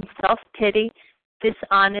divorced from self-pity,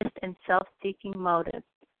 dishonest, and self-seeking motives.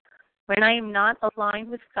 When I am not aligned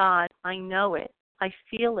with God, I know it, I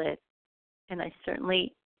feel it, and I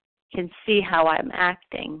certainly can see how I'm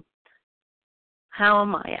acting. How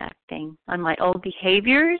am I acting? On my old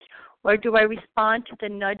behaviors, or do I respond to the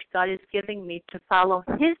nudge God is giving me to follow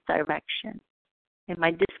His direction? Am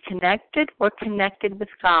I disconnected or connected with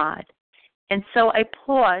God? And so I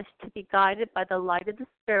pause to be guided by the light of the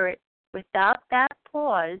Spirit. Without that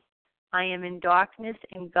pause, I am in darkness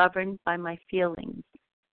and governed by my feelings.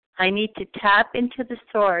 I need to tap into the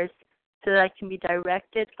source so that I can be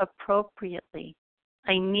directed appropriately.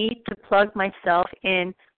 I need to plug myself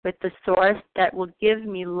in with the source that will give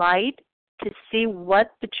me light to see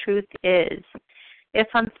what the truth is. If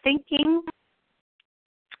I'm thinking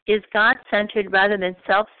is God-centered rather than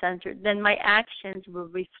self-centered, then my actions will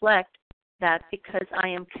reflect that because I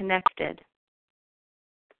am connected.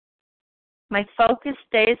 My focus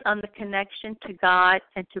stays on the connection to God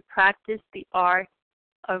and to practice the art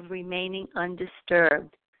of remaining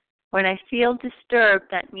undisturbed. When I feel disturbed,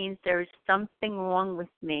 that means there is something wrong with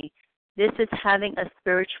me. This is having a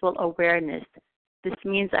spiritual awareness. This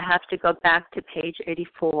means I have to go back to page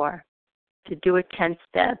 84 to do a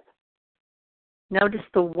 10-step. Notice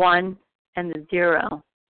the 1 and the 0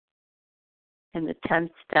 in the 10th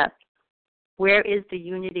step. Where is the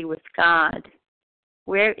unity with God?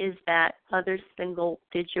 Where is that other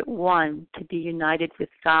single-digit 1 to be united with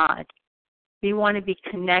God? We want to be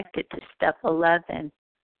connected to step 11,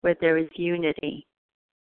 where there is unity,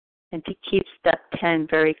 and to keep step 10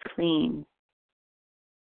 very clean.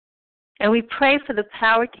 And we pray for the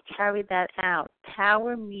power to carry that out.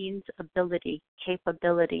 Power means ability,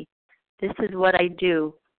 capability. This is what I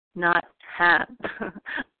do, not have.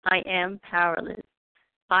 I am powerless.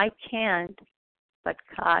 I can't, but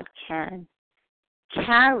God can.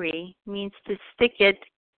 Carry means to stick it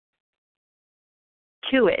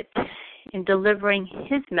to it in delivering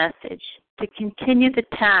His message, to continue the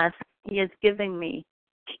task He has given me,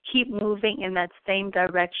 to keep moving in that same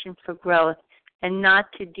direction for growth and not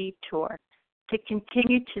to detour, to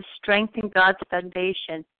continue to strengthen God's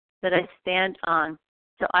foundation that I stand on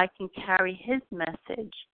so I can carry His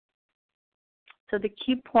message. So the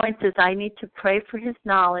key points is I need to pray for His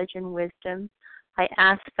knowledge and wisdom. I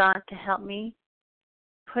ask God to help me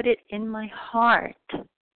put it in my heart.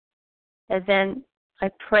 And then I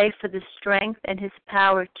pray for the strength and His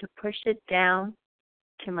power to push it down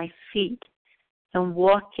to my feet and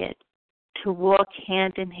walk it, to walk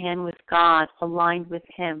hand in hand with God, aligned with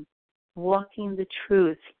Him, walking the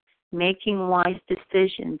truth, making wise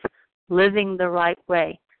decisions, living the right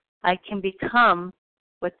way. I can become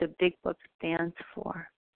what the Big Book stands for.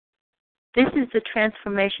 This is the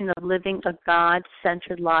transformation of living a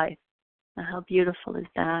God-centered life. Now, how beautiful is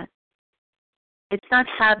that? It's not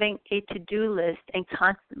having a to-do list and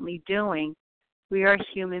constantly doing. We are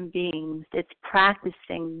human beings. It's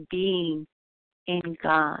practicing being in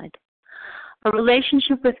God. A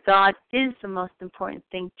relationship with God is the most important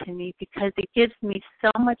thing to me because it gives me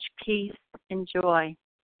so much peace and joy.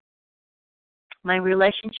 My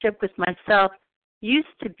relationship with myself used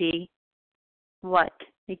to be what?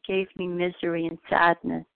 It gave me misery and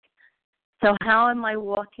sadness. So how am I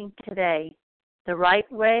walking today? The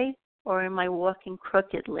right way, or am I walking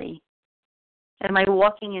crookedly? Am I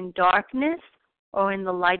walking in darkness or in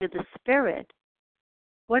the light of the Spirit?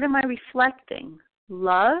 What am I reflecting?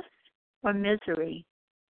 Love or misery?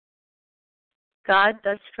 God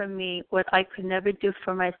does for me what I could never do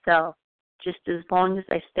for myself, just as long as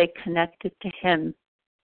I stay connected to Him.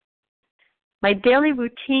 My daily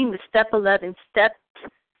routine with step 11 steps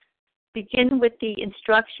begin with the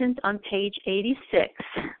instructions on page 86.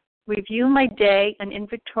 Review my day, an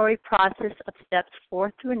inventory process of steps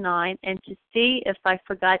 4 through 9, and to see if I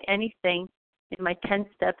forgot anything in my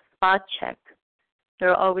 10-step spot check. There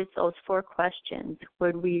are always those 4 questions.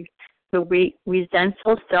 Were we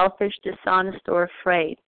resentful, selfish, dishonest, or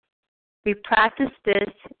afraid? We practiced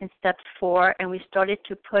this in step 4, and we started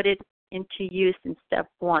to put it into use in step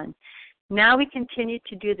 1. Now we continue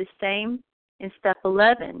to do the same in step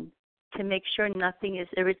 11 to make sure nothing is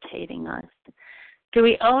irritating us. Do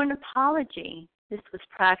we owe an apology? This was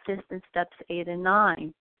practiced in steps 8 and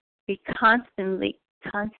 9. We constantly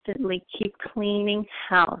keep cleaning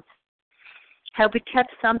house. Have we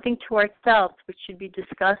kept something to ourselves which should be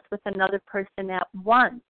discussed with another person at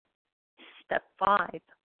once? Step 5.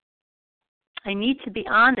 I need to be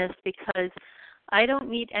honest because I don't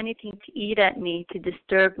need anything to eat at me to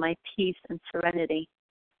disturb my peace and serenity.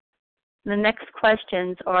 The next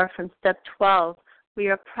questions are from step 12. We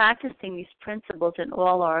are practicing these principles in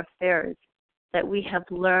all our affairs that we have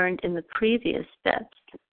learned in the previous steps.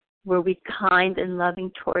 Were we kind and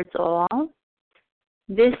loving towards all?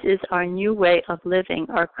 This is our new way of living.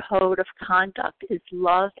 Our code of conduct is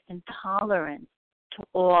love and tolerance to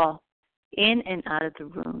all, in and out of the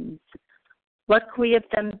rooms. What could we have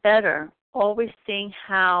done better? Always seeing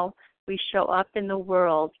how we show up in the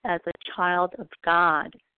world as a child of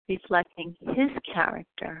God, reflecting His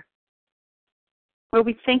character. Were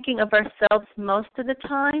we thinking of ourselves most of the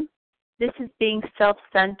time? This is being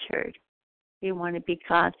self-centered. We want to be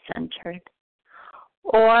God-centered.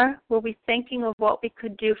 Or were we thinking of what we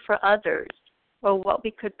could do for others or what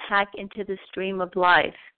we could pack into the stream of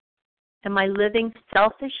life? Am I living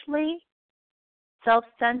selfishly,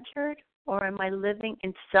 self-centered, or am I living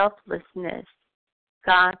in selflessness,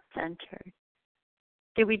 God-centered?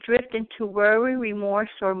 Did we drift into worry, remorse,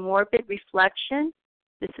 or morbid reflection?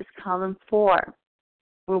 This is column 4,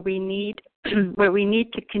 where we need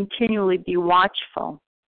to continually be watchful.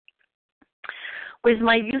 Was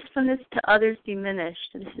my usefulness to others diminished?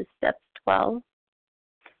 This is step 12.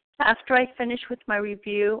 After I finish with my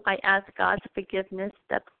review, I ask God's forgiveness,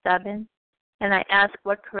 step 7, and I ask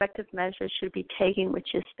what corrective measures should be taken, which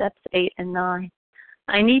is steps 8 and 9.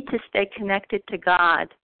 I need to stay connected to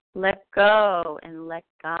God. Let go and let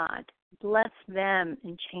God. Bless them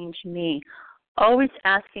and change me. Always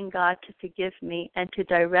asking God to forgive me and to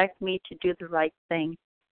direct me to do the right thing,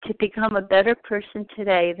 to become a better person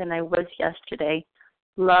today than I was yesterday.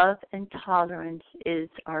 Love and tolerance is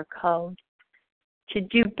our code. To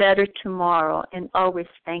do better tomorrow and always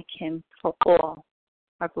thank Him for all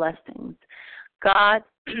our blessings. God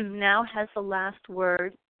now has the last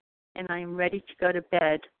word, and I am ready to go to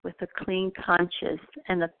bed with a clean conscience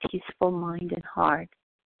and a peaceful mind and heart.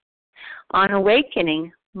 On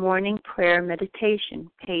awakening, morning prayer meditation,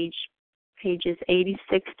 pages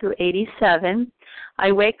 86 through 87.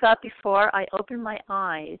 I wake up before I open my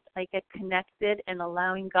eyes. I get connected and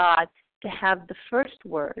allowing God to have the first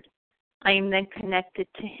word. I am then connected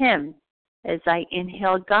to Him as I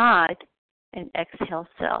inhale God and exhale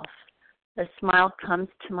self. A smile comes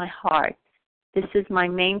to my heart. This is my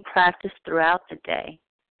main practice throughout the day.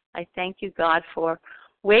 I thank you, God, for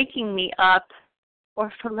waking me up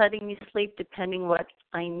or for letting me sleep, depending what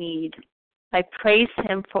I need. I praise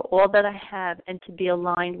Him for all that I have and to be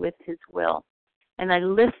aligned with His will. And I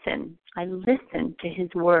listen to His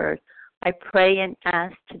word. I pray and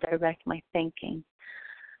ask to direct my thinking.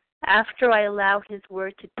 After I allow His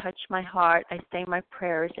word to touch my heart, I say my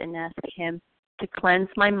prayers and ask Him to cleanse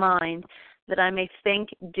my mind, that I may think,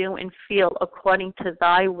 do, and feel according to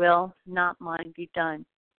Thy will, not mine, be done.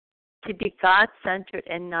 To be God-centered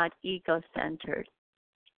and not ego-centered.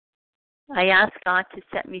 I ask God to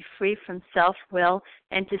set me free from self-will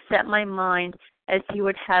and to set my mind as He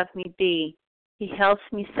would have me be. He helps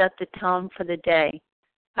me set the tone for the day.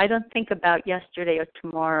 I don't think about yesterday or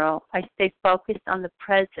tomorrow. I stay focused on the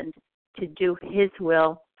present to do His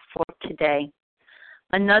will for today.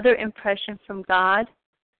 Another impression from God,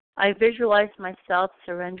 I visualize myself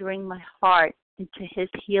surrendering my heart into His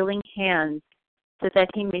healing hands so that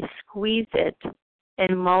He may squeeze it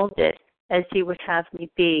and mold it as He would have me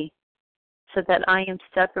be, so that I am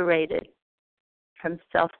separated from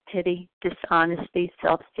self-pity, dishonesty,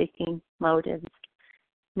 self-seeking motives.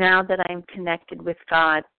 Now that I am connected with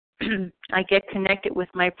God, I get connected with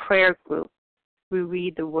my prayer group. We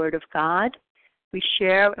read the Word of God. We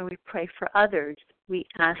share and we pray for others. We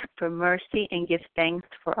ask for mercy and give thanks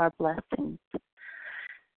for our blessings.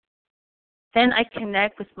 Then I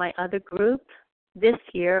connect with my other group. This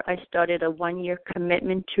year I started a 1-year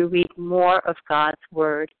commitment to read more of God's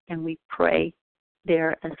Word, and we pray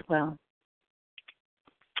there as well.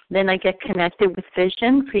 Then I get connected with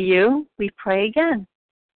Vision for You. We pray again.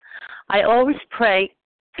 I always pray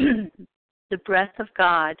the breath of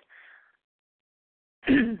God.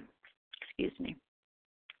 Excuse me.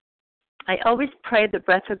 I always pray the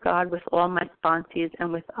breath of God with all my sponsees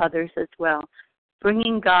and with others as well,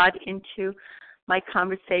 bringing God into my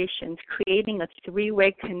conversations, creating a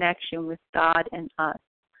 3-way connection with God and us.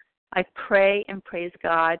 I pray and praise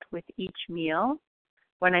God with each meal.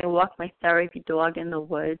 When I walk my therapy dog in the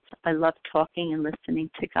woods, I love talking and listening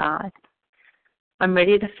to God. I'm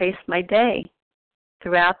ready to face my day.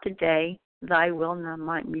 Throughout the day, Thy will, not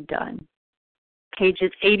mine, be done.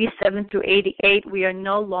 Pages 87 through 88, we are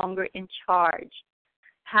no longer in charge.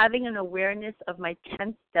 Having an awareness of my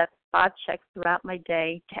 10-step spot checks throughout my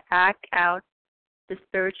day to act out the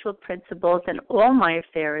spiritual principles in all my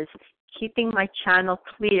affairs, keeping my channel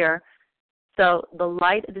clear so the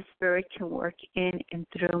light of the Spirit can work in and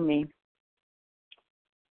through me.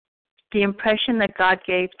 The impression that God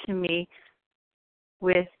gave to me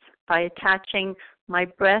by attaching my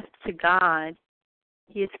breath to God,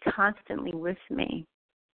 He is constantly with me.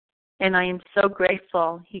 And I am so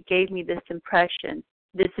grateful He gave me this impression,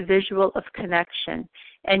 this visual of connection.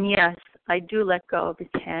 And yes, I do let go of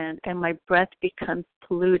His hand, and my breath becomes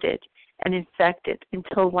polluted and infected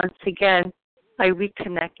until once again I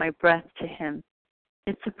reconnect my breath to Him.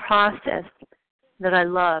 It's a process that I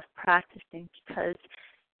love practicing because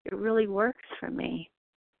it really works for me.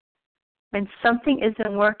 When something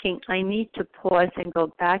isn't working, I need to pause and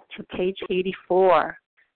go back to page 84.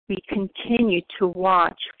 We continue to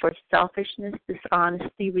watch for selfishness,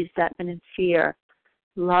 dishonesty, resentment, and fear.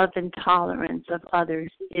 Love and tolerance of others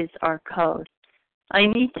is our code. I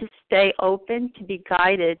need to stay open to be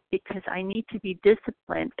guided because I need to be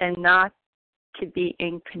disciplined and not to be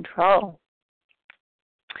in control.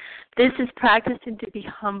 This is practicing to be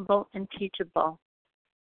humble and teachable.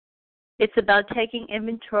 It's about taking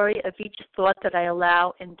inventory of each thought that I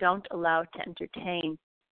allow and don't allow to entertain.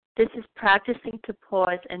 This is practicing to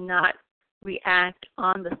pause and not react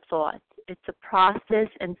on the thought. It's a process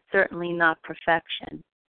and certainly not perfection.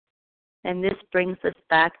 And this brings us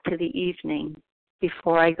back to the evening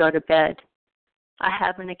before I go to bed. I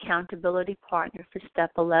have an accountability partner for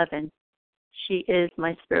step 11. She is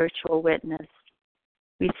my spiritual witness.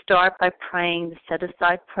 We start by praying the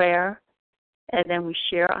set-aside prayer, and then we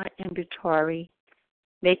share our inventory,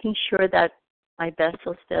 making sure that my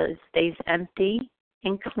vessel stays empty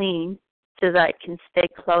and clean so that I can stay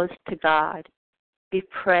close to God. We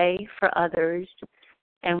pray for others,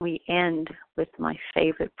 and we end with my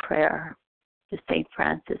favorite prayer, the St.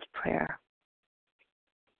 Francis prayer.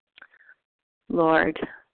 Lord,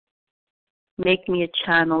 make me a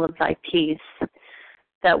channel of thy peace,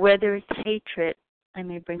 that where there is hatred, I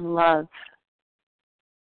may bring love,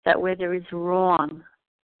 that where there is wrong,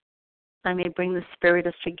 I may bring the spirit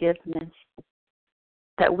of forgiveness,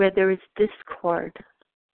 that where there is discord,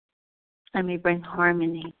 I may bring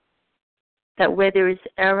harmony, that where there is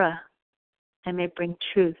error, I may bring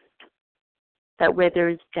truth, that where there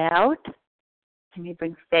is doubt, I may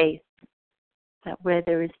bring faith, that where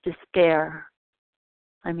there is despair,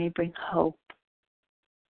 I may bring hope,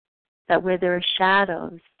 that where there are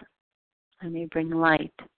shadows, I may bring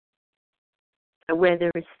light, that where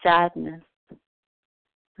there is sadness,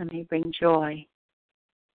 I may bring joy.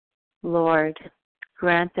 Lord,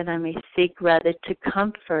 grant that I may seek rather to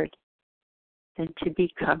comfort than to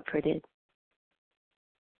be comforted,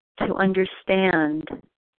 to understand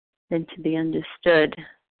than to be understood,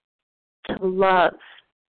 to love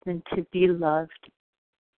than to be loved.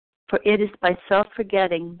 For it is by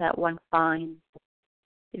self-forgetting that one finds.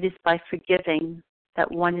 It is by forgiving that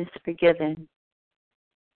one is forgiven.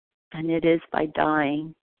 And it is by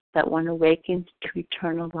dying that one awakens to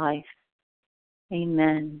eternal life.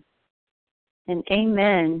 Amen. And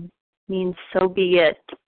amen means so be it.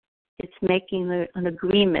 It's making an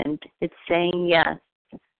agreement. It's saying yes.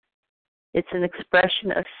 It's an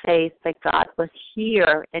expression of faith that God will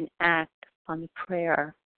hear and act on the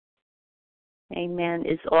prayer. Amen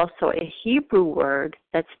is also a Hebrew word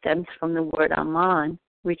that stems from the word aman,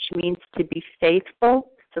 which means to be faithful,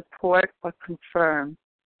 support, or confirm.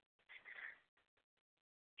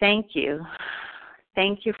 Thank you.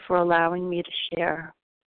 Thank you for allowing me to share.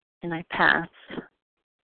 And I pass.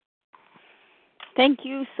 Thank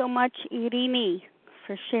you so much, Eirini,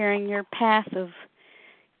 for sharing your path of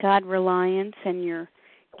God reliance and your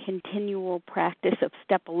continual practice of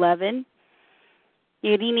step 11.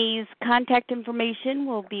 Eirini's contact information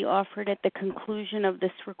will be offered at the conclusion of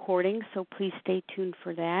this recording, so please stay tuned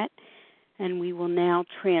for that. And we will now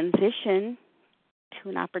transition to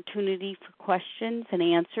an opportunity for questions and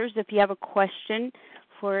answers. If you have a question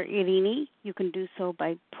for Eirini, you can do so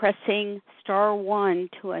by pressing *1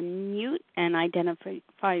 to unmute and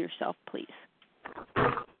identify yourself, please.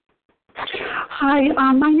 Hi,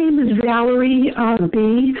 my name is Valerie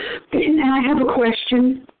B., and I have a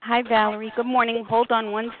question. Hi, Valerie. Good morning. Hold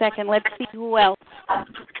on one second. Let's see who else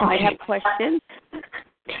might have questions.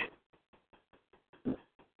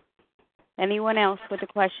 Anyone else with a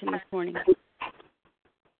question this morning?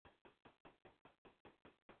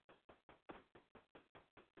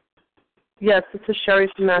 Yes, this is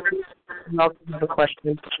Sherry from Massachusetts. I also have a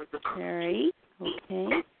question. Sherry,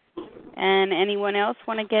 okay. And anyone else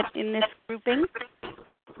want to get in this grouping?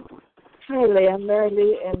 Hi, Leah. Mary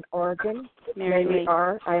Lee in Oregon. Mary Lee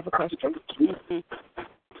R. I have a question. Mm-hmm.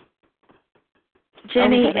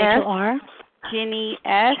 Jenny S. R. Ginny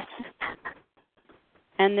S.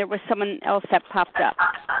 And there was someone else that popped up.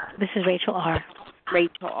 This is Rachel R.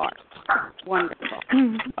 Rachel R. Wonderful.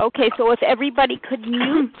 Okay, so if everybody could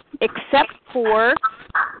mute, except for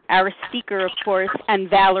our speaker, of course, and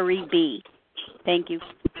Valerie B. Thank you.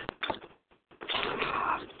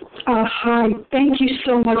 Hi, thank you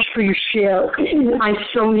so much for your share. I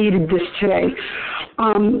so needed this today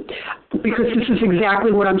because this is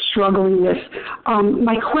exactly what I'm struggling with.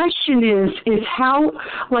 My question is how,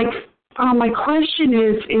 my question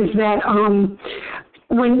is that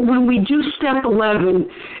when we do step 11,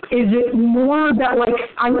 is it more about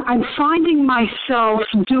I'm finding myself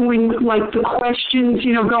doing the questions,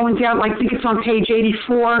 going down, I think it's on page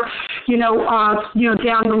 84,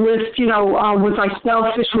 down the list, was I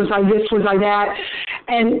selfish, was I this, was I that,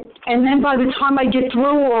 and then by the time I get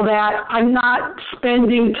through all that, I'm not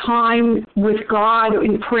spending time with God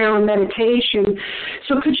in prayer and meditation.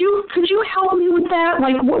 So could you help me with that?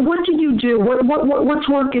 What do you do? What's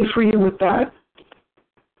working for you with that?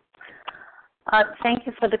 Thank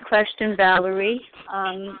you for the question, Valerie.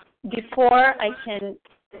 Before I can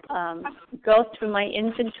go through my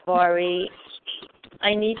inventory,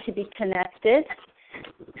 I need to be connected.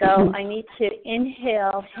 So I need to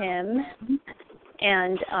inhale him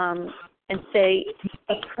and say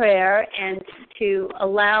a prayer and to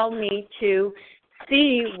allow me to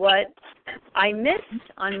see what I missed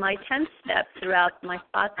on my 10th step throughout my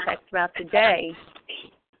spot check throughout the day.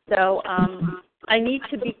 So I need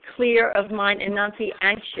to be clear of mind and not be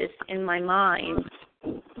anxious in my mind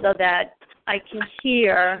so that I can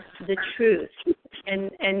hear the truth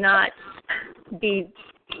and not be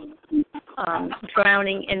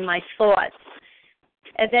drowning in my thoughts.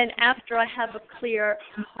 And then after I have a clear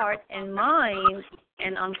heart and mind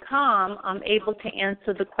and I'm calm, I'm able to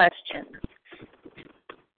answer the questions.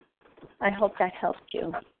 I hope that helped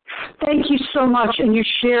you. Thank you so much, and your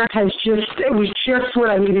share it was just what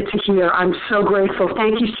I needed to hear. I'm so grateful.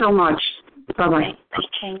 Thank you so much. Bye-bye.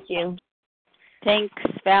 Thank you. Thanks,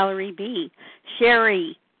 Valerie B.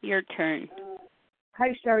 Sherry, your turn.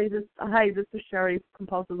 Hi, Sherry. This is Sherry,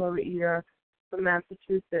 compulsive overeater from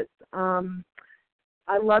Massachusetts.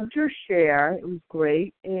 I loved your share. It was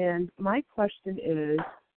great. And my question is,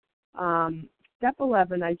 Step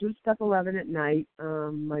 11, I do Step 11 at night,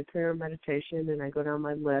 my prayer and meditation, and I go down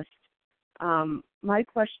my list. My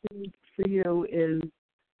question for you is,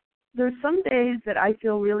 there's some days that I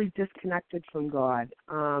feel really disconnected from God,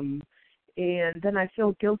 and then I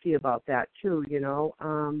feel guilty about that too, you know.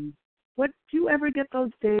 What do you ever get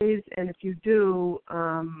those days? And if you do,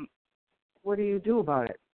 what do you do about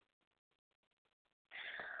it?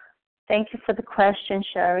 Thank you for the question,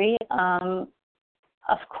 Sherry.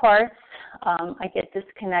 Of course, I get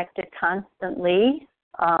disconnected constantly,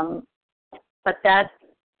 but that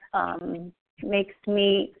makes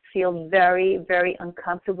me feel very, very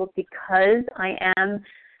uncomfortable because I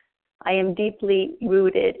am deeply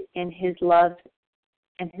rooted in His love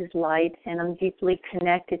and His light, and I'm deeply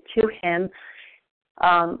connected to Him.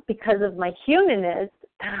 Because of my humanness,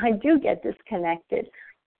 I do get disconnected,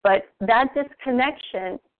 but that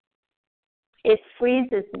disconnection, it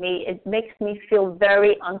freezes me. It makes me feel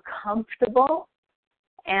very uncomfortable,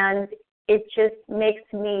 and it just makes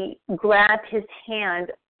me grab His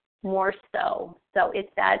hand more so. So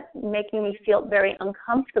it's that making me feel very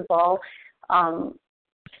uncomfortable.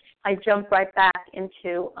 I jump right back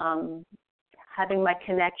into having my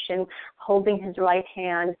connection, holding His right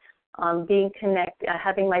hand, being connected,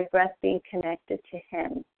 having my breath being connected to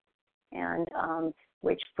Him, and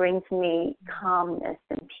which brings me calmness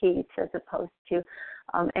and peace as opposed to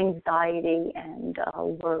anxiety and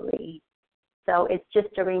worry. So it's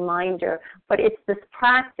just a reminder. But it's this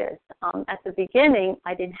practice. At the beginning,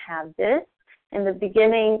 I didn't have this. In the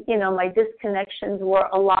beginning, you know, my disconnections were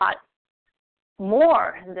a lot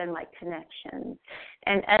more than my connections.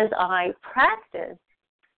 And as I practice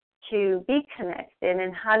to be connected,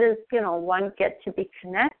 and how does, you know, one get to be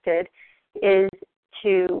connected is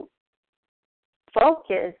to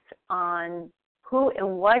focus on who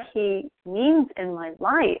and what He means in my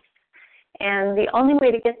life. And the only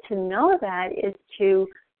way to get to know that is to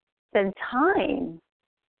spend time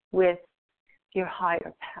with your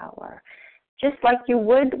higher power, just like you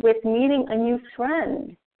would with meeting a new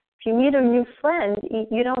friend. If you meet a new friend,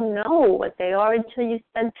 you don't know what they are until you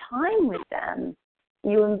spend time with them.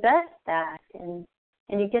 You invest that, and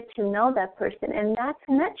you get to know that person, and that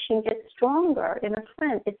connection gets stronger in a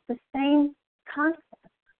friend. It's the same concept.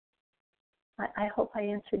 I hope I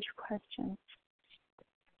answered your question.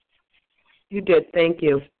 You did. Thank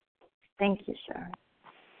you. Thank you, Sherry.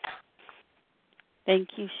 Thank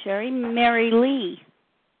you, Sherry. Mary Lee.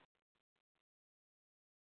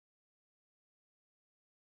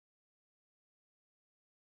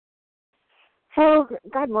 So,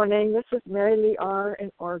 good morning. This is Mary Lee R.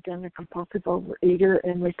 in Oregon, a compulsive overeater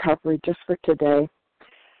in recovery just for today.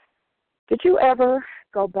 Did you ever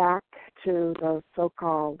go back to those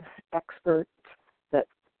so-called experts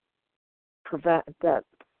that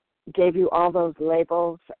gave you all those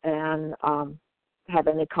labels and have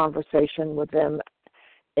any conversation with them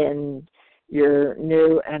in your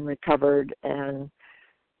new and recovered and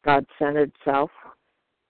God-centered self?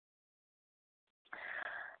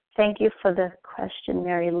 Thank you for the question,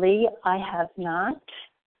 Mary Lee. I have not.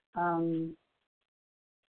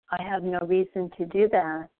 I have no reason to do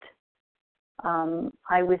that.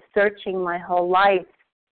 I was searching my whole life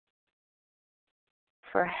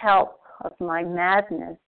for help of my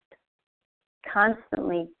madness,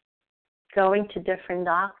 constantly going to different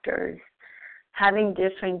doctors, having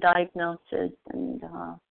different diagnoses,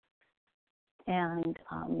 and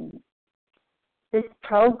this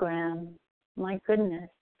program, my goodness,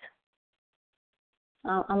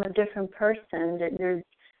 I'm a different person. There's,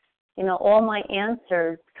 all my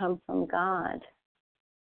answers come from God.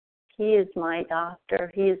 He is my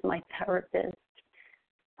doctor. He is my therapist.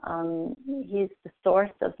 He's the source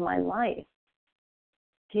of my life.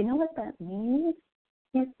 Do you know what that means?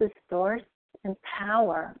 He's the source and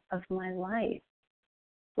power of my life.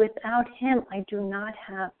 Without him, I do not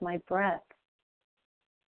have my breath.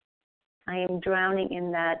 I am drowning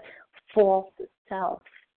in that false self.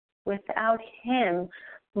 Without him,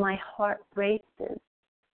 my heart races.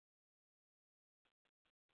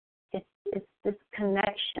 It's this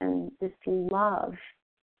connection, this love.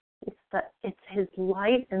 It's his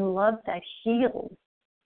light and love that heals.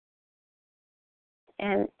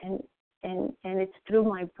 And it's through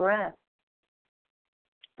my breath.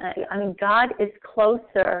 I mean, God is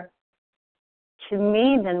closer to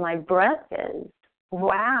me than my breath is.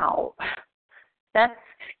 Wow. That's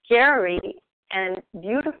scary and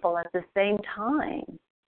beautiful at the same time.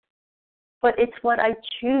 But it's what I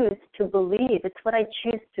choose to believe. It's what I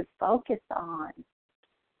choose to focus on.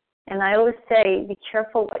 And I always say, be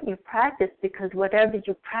careful what you practice, because whatever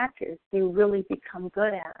you practice, you really become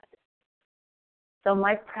good at. So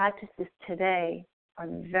my practices today are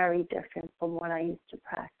very different from what I used to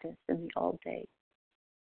practice in the old days.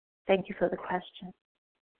 Thank you for the question.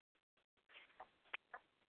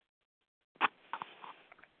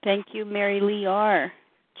 Thank you, Mary Lee R.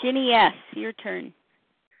 Ginny S., your turn.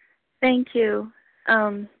 Thank you.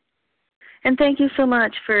 And thank you so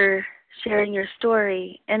much for sharing your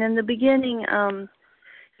story. And in the beginning,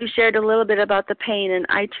 you shared a little bit about the pain, and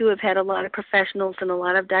I, too, have had a lot of professionals and a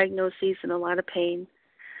lot of diagnoses and a lot of pain.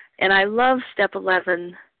 And I love Step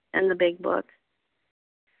 11 and the Big Book.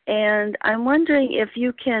 And I'm wondering if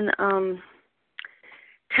you can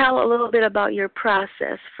tell a little bit about your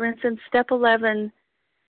process. For instance, Step 11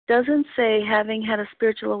 doesn't say having had a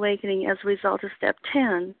spiritual awakening as a result of Step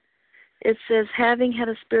 10. It says having had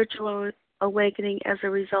a spiritual awakening as a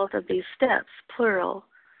result of these steps, plural.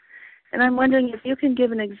 And I'm wondering if you can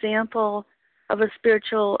give an example of a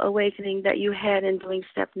spiritual awakening that you had in doing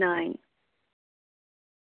Step 9.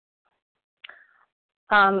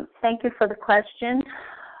 Thank you for the question.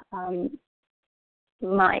 I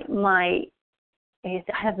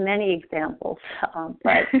have many examples,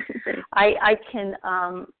 but I can.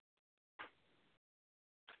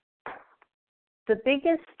 The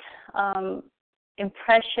biggest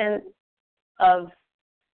impression of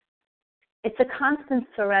it's a constant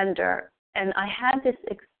surrender, and I had this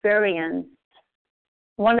experience.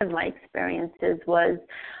 One of my experiences was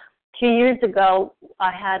 2 years ago.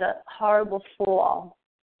 I had a horrible fall,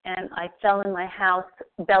 and I fell in my house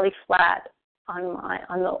belly flat on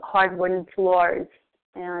the hard wooden floors,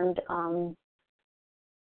 and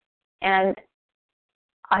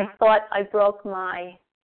I thought I broke my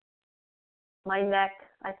neck.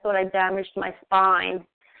 I thought I damaged my spine.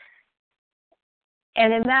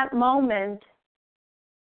 And in that moment,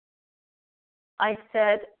 I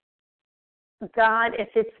said, God, if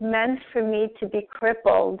it's meant for me to be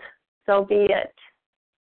crippled, so be it.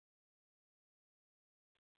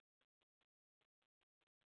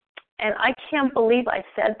 And I can't believe I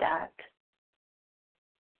said that.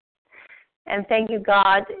 And thank you,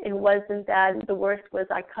 God, it wasn't that. The worst was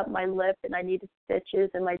I cut my lip and I needed stitches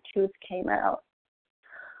and my tooth came out.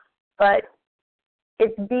 But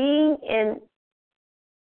it's being in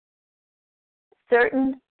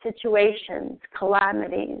certain situations,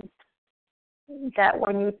 calamities, that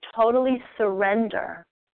when you totally surrender,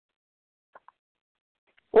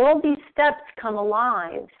 all these steps come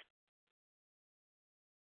alive.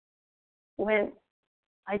 When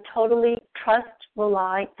I totally trust,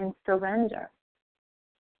 rely, and surrender.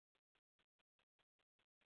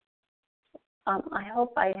 I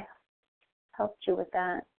hope I helped you with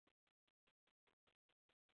that.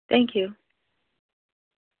 Thank you.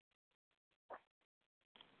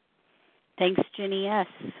 Thanks, Ginny S.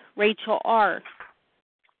 Rachel R.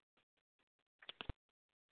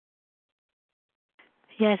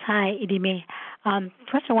 Yes, hi, Eirini M.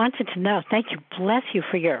 First, I wanted to know, thank you, bless you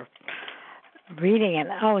for your reading, and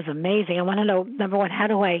it was amazing. I want to know, number one, how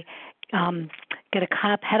do I get a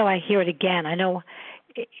copy? How do I hear it again? I know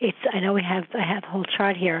I have a whole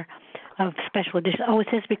chart here of special edition. Oh, it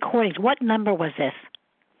says recordings. What number was this?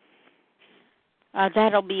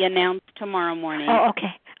 That'll be announced tomorrow morning. Oh,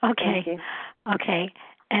 okay. Okay.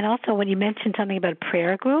 And also, when you mentioned something about a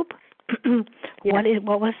prayer group, Yes.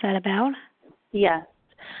 What was that about? Yes.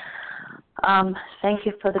 Thank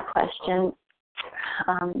you for the question.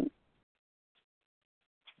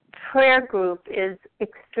 Prayer group is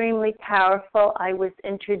extremely powerful. I was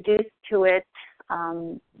introduced to it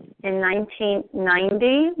in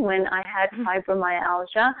 1990 when I had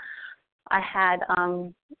fibromyalgia. I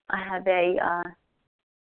have a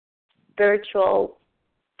spiritual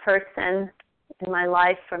person in my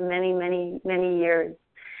life for many, many, many years.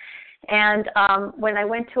 And when I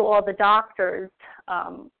went to all the doctors,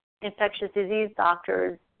 infectious disease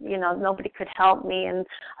doctors, nobody could help me, and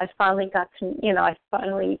I finally I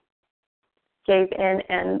finally gave in,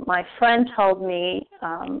 and my friend told me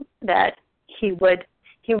that he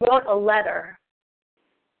wrote a letter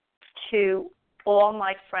to all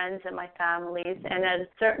my friends and my families, and at a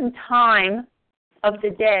certain time of the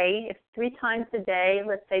day, if 3 times a day,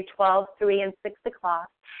 let's say 12, 3, and 6 o'clock,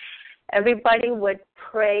 everybody would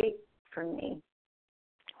pray for me.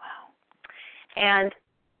 Wow. And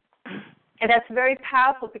that's very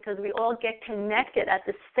powerful because we all get connected at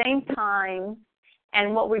the same time.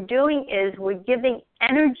 And what we're doing is we're giving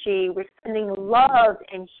energy, we're sending love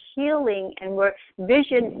and healing, and we're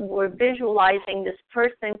visualizing this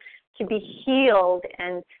person to be healed,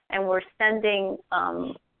 and we're sending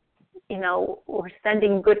we're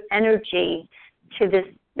sending good energy to this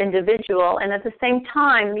individual. And at the same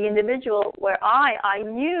time, the individual where I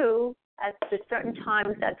knew at the certain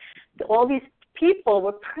times that all these people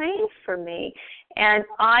were praying for me, and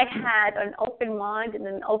I had an open mind and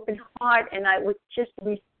an open heart, and I would just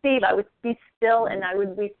receive. I would be still, and I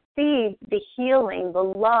would receive the healing, the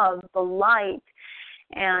love, the light,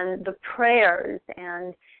 and the prayers,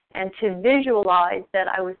 and to visualize that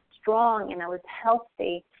I was strong and I was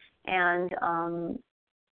healthy, and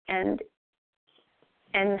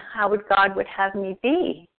how God would have me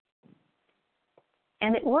be.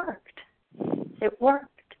 And it worked. It worked.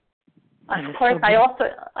 Of course, I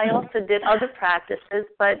also did other practices,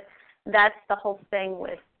 but that's the whole thing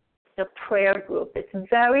with the prayer group. It's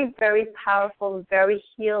very, very powerful, very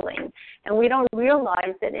healing, and we don't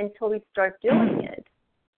realize it until we start doing it.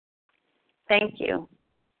 Thank you.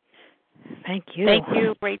 Thank you. Thank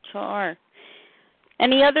you, Rachel R.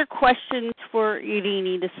 Any other questions for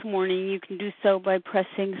Eirini this morning? You can do so by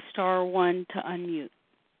pressing *1 to unmute.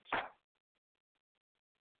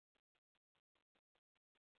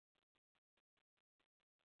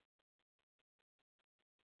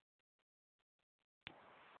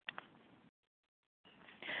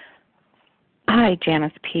 Hi,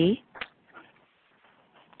 Janice P.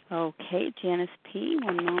 Okay, Janice P.,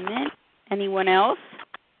 one moment. Anyone else?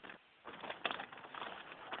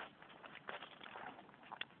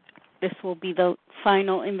 This will be the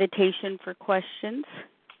final invitation for questions.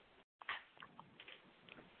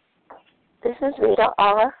 This is Rita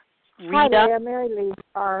R. Rita. Hi there, Mary Lee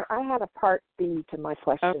R. I had a part B to my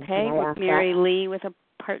question. Okay, with Mary Lee with a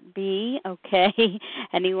part B. Okay.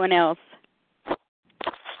 Anyone else?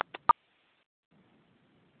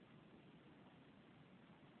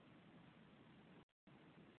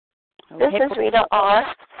 Okay. This is Rita R.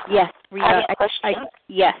 Yes, Rita.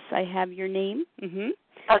 Yes, I have your name. Mm-hmm.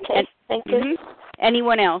 Okay, thank you. Mm-hmm.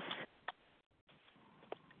 Anyone else?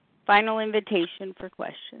 Final invitation for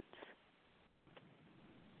questions.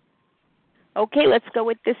 Okay, let's go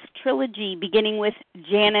with this trilogy, beginning with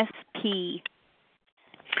Janice P.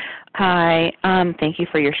 Hi, thank you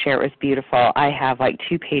for your share. It was beautiful. I have like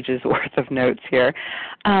 2 pages worth of notes here.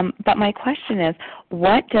 But my question is,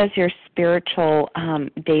 what does your spiritual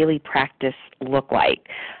daily practice look like?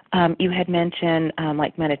 You had mentioned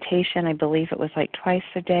like meditation, I believe it was like twice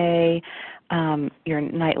a day, your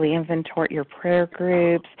nightly inventory, your prayer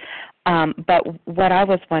groups. But what I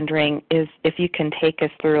was wondering is if you can take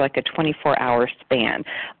us through like a 24-hour span,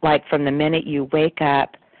 like from the minute you wake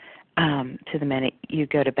up to the minute you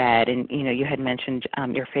go to bed. And, you had mentioned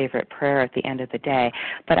your favorite prayer at the end of the day.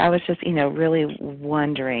 But I was just, really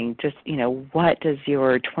wondering just, what does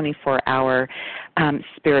your 24-hour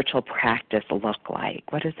spiritual practice look like?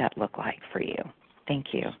 What does that look like for you? Thank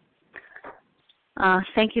you.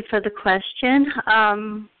 Thank you for the question.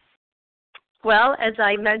 Well, as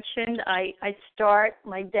I mentioned, I start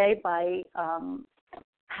my day by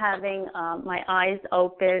having my eyes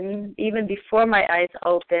open. Even before my eyes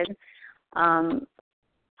open,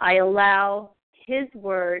 I allow His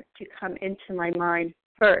Word to come into my mind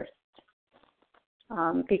first,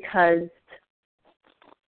 because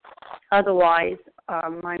otherwise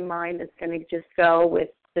my mind is going to just go with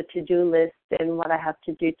the to-do list and what I have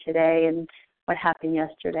to do today and what happened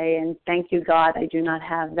yesterday. And thank you, God, I do not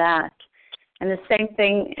have that. And the same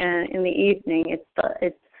thing in the evening.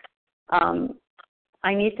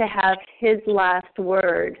 I need to have His last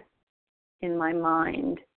word in my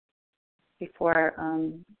mind before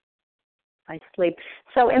I sleep.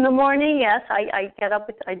 So in the morning, yes, I get up,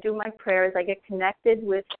 I do my prayers, I get connected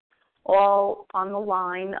with all on the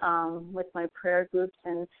line with my prayer groups,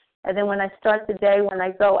 and And then when I start the day, when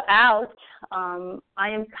I go out, I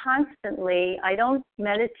am constantly, I don't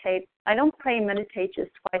meditate, I don't pray and meditate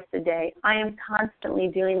just twice a day. I am constantly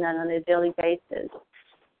doing that on a daily basis.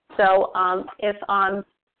 So if I'm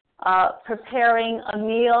preparing a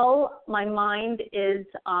meal, my mind is,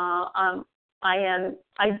 I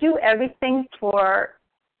do everything for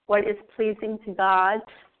what is pleasing to God.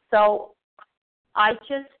 So I'm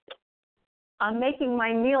making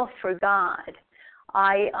my meal for God.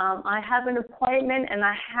 I have an appointment and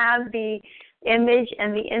I have the image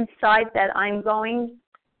and the insight that I'm going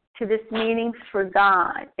to this meeting for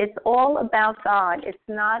God. It's all about God. It's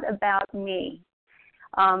not about me.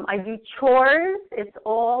 I do chores. It's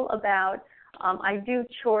all about, I do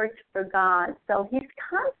chores for God. So he's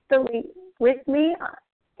constantly with me.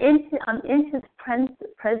 I'm in his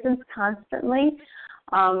presence constantly.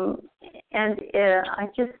 And I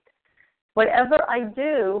just, whatever I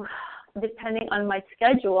do, depending on my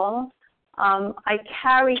schedule, I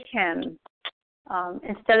carry him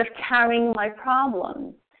instead of carrying my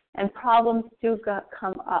problems. And problems do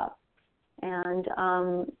come up. And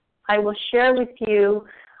I will share with you,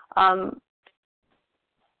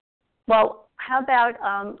 well, how about,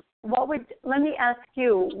 let me ask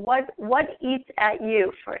you, what eats at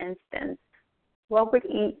you, for instance? What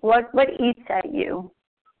eats at you?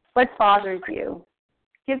 What bothers you?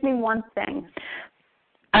 Give me one thing.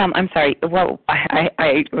 I'm sorry. Well,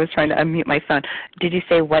 I was trying to unmute my phone. Did you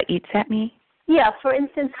say what eats at me? Yeah. For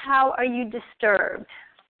instance, how are you disturbed?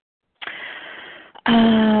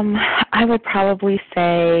 I would probably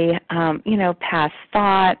say, past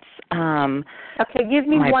thoughts. Okay, give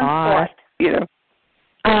me one boss, thought. Give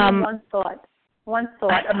me one thought. One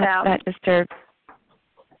thought about that disturbed.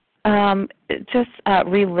 Just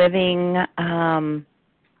reliving.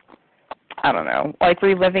 I don't know, like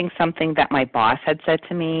reliving something that my boss had said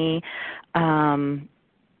to me.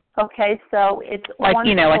 Okay, so it's like one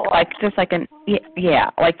thought. like just like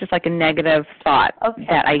a negative thought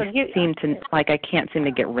that I can't seem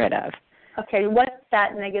to get rid of. Okay, what's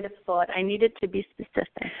that negative thought? I need it to be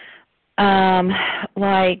specific.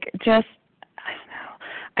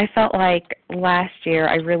 I felt like last year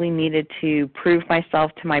I really needed to prove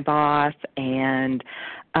myself to my boss, and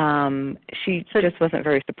she just wasn't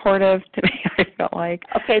very supportive to me, I felt like.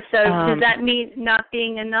 Okay, so does that mean not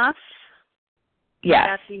being enough?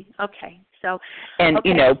 Yes. Okay, so. And,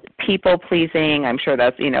 people pleasing, I'm sure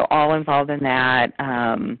that's, all involved in that.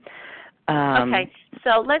 Okay,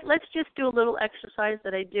 so let's just do a little exercise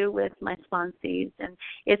that I do with my sponsees, and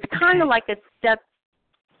it's kind of like a step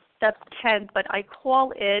 10, but I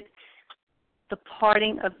call it the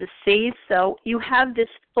parting of the sea. So you have this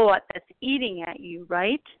thought that's eating at you,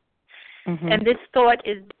 right? Mm-hmm. And this thought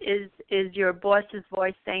is your boss's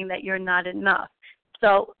voice saying that you're not enough.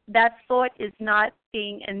 So that thought is not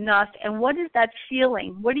being enough. And what is that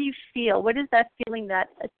feeling? What do you feel? What is that feeling that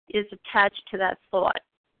is attached to that thought?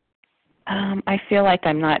 I feel like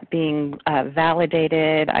I'm not being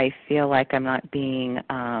validated. I feel like I'm not being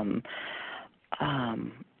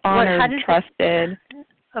honored, trusted.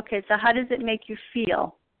 Okay, so how does it make you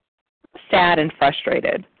feel? Sad and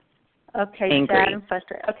frustrated. Okay, angry. Sad and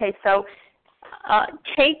frustrated. Okay, so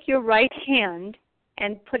take your right hand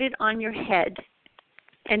and put it on your head,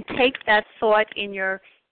 and take that thought in your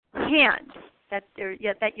hand that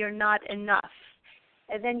you're not enough,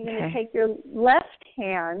 and then you're going to take your left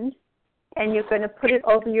hand and you're going to put it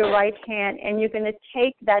over your right hand, and you're going to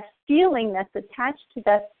take that feeling that's attached to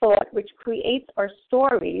that thought, which creates our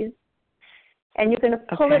stories, and you're going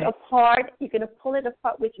to pull it apart. You're going to pull it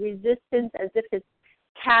apart with resistance, as if it's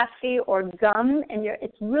taffy or gum, and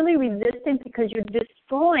it's really resistant because you're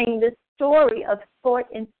destroying this story of thought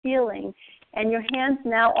and feeling. And your hands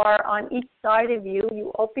now are on each side of you.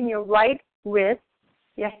 You open your right wrist,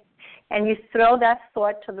 and you throw that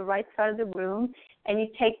thought to the right side of the room, and you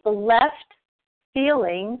take the left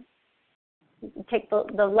feeling, you take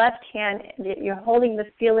the left hand, you're holding the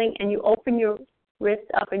feeling, and you open your wrist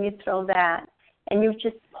up and you throw that. And you've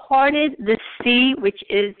just parted the sea, which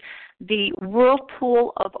is the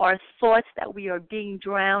whirlpool of our thoughts that we are being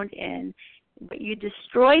drowned in. But you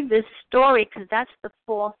destroyed this story because that's the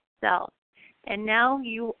false self. And now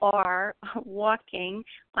you are walking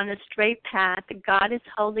on a straight path. God is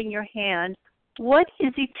holding your hand. What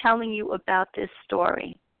is he telling you about this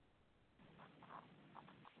story?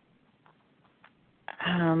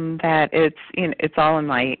 That it's all in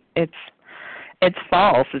my it's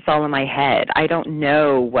false. It's all in my head. I don't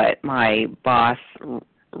know what my boss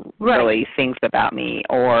really thinks about me,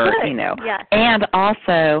 or Yes. And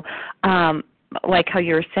also, like how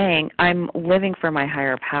you were saying, I'm living for my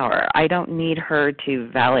higher power. I don't need her to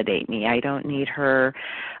validate me. I don't need her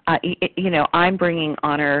I'm bringing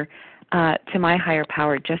honor to my higher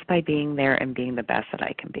power just by being there and being the best that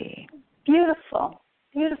I can be. Beautiful.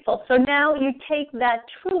 Beautiful. So now you take that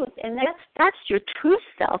truth, and that's your true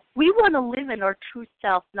self. We want to live in our true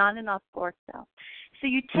self, not in our poor self. So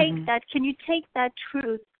you take that. Can you take that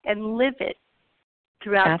truth and live it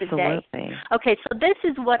throughout the day? Absolutely. Okay. So this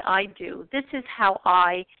is what I do. This is how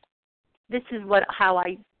I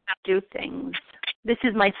do things. This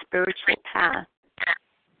is my spiritual path.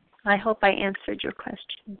 I hope I answered your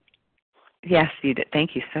question. Yes, you did.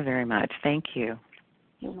 Thank you so very much. Thank you.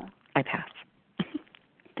 You're welcome. I pass.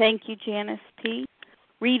 Thank you, Janice P.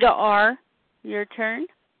 Rita R., your turn.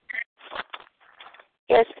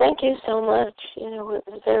 Yes, thank you so much. It was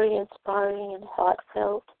very inspiring and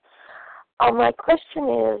heartfelt. My question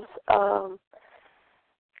is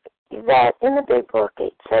that in the big book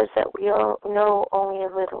it says that we all know only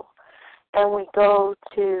a little, and we go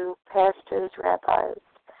to pastors, rabbis,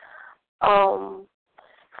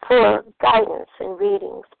 for guidance and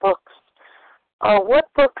readings, books. What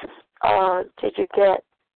books did you get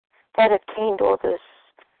that obtained all this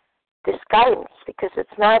guidance? Because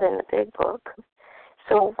it's not in the big book.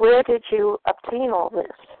 So where did you obtain all this?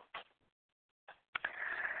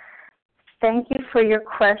 Thank you for your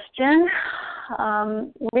question.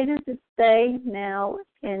 Where does it say now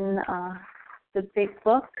in the big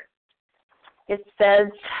book? It says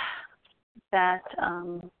that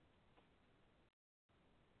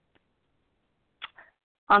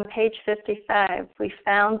on page 55, we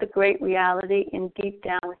found the great reality in deep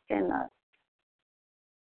down within us.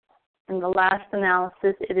 In the last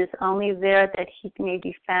analysis, it is only there that he may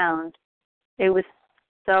be found. It was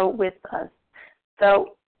so with us.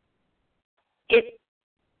 So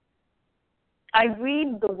I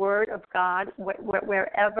read the Word of God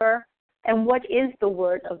wherever, and what is the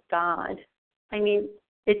Word of God? I mean,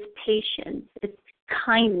 it's patience, it's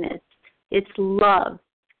kindness, it's love.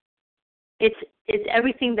 It's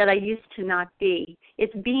everything that I used to not be.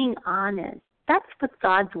 It's being honest. That's what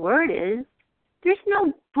God's Word is. There's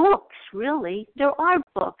no books, really. There are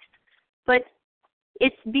books, but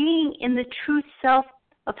it's being in the true self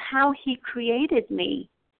of how He created me.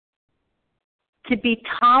 To be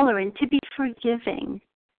tolerant, to be forgiving,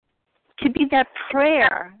 to be that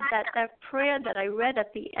prayer, that prayer that I read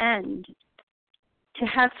at the end, to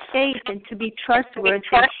have faith and to be trustworthy.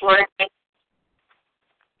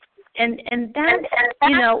 And that,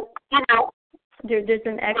 there's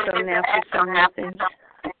an echo now for some reason.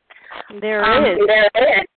 There is.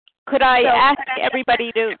 Could I ask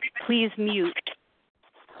everybody to please mute?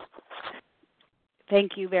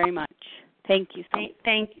 Thank you very much. Thank you.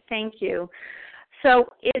 Thank you. So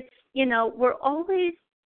it's, we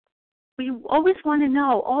always want to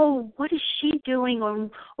know, what is she doing or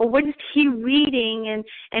what is he reading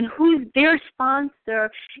and who's their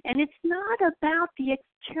sponsor? And it's not about the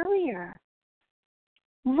exterior.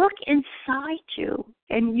 Look inside you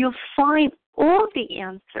and you'll find all the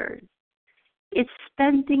answers. It's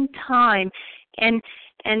spending time and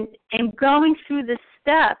going through the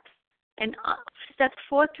steps, and steps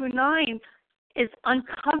 4 through 9 is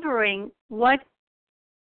uncovering what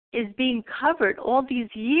is being covered all these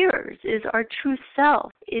years is our true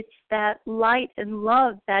self. It's that light and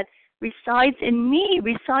love that resides in me,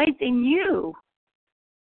 resides in you.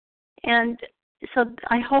 And so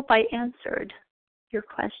I hope I answered your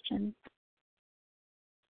question.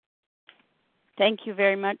 Thank you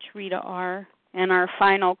very much, Rita R. And our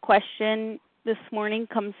final question this morning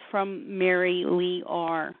comes from Mary Lee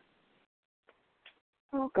R.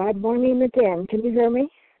 Oh, good morning again. Can you hear me?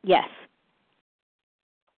 Yes.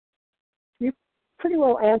 You pretty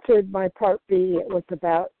well answered my part B. It was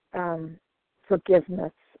about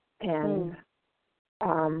forgiveness. And,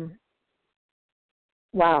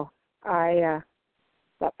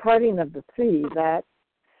 that parting of the sea, that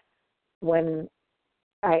when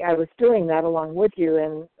I was doing that along with you,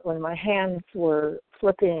 and when my hands were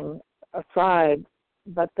slipping aside,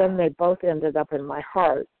 but then they both ended up in my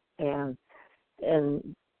heart, and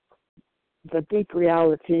the deep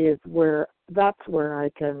reality is that's where I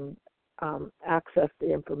can access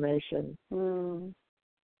the information. And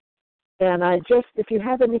if you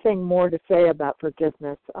have anything more to say about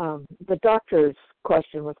forgiveness, the doctor's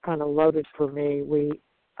question was kind of loaded for me.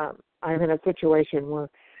 I'm in a situation where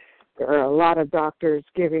there are a lot of doctors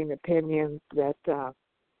giving opinions that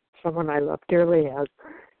someone I love dearly has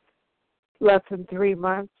less than 3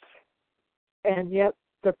 months, and yet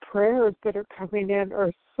the prayers that are coming in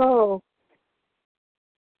are so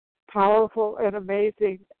powerful and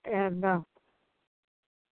amazing, and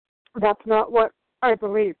that's not what I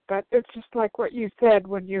believe, but it's just like what you said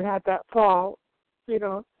when you had that fall.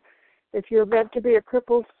 If you're meant to be a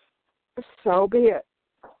cripple so be it.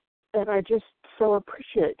 And I just so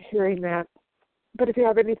appreciate hearing that. But if you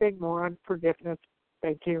have anything more on forgiveness,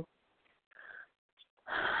 thank you.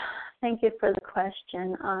 Thank you for the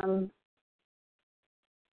question.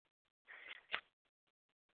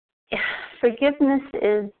 Forgiveness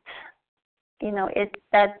is, it's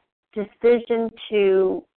that decision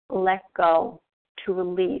to let go, to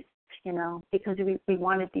release, because we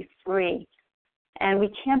want to be free. And we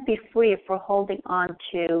can't be free if we're holding on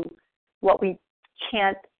to what we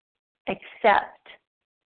can't accept.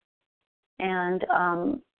 And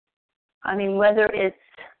whether it's,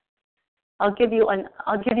 I'll give you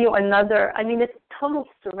another. It's total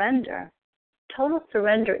surrender. Total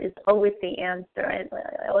surrender is always the answer.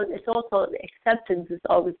 It's also acceptance is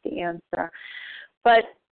always the answer. But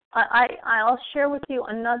I'll share with you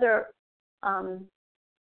another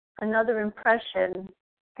impression.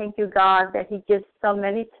 Thank you, God, that He gives so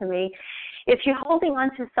many to me. If you're holding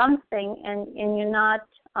on to something and you're not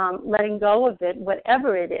letting go of it,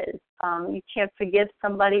 whatever it is, you can't forgive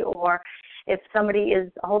somebody, or if somebody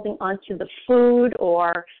is holding on to the food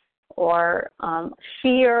or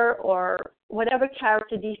fear or whatever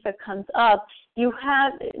character defect comes up,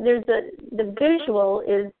 the visual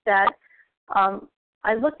is that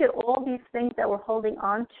I look at all these things that we're holding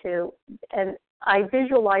on to, and I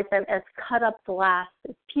visualize them as cut up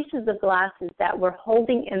glasses, pieces of glasses that we're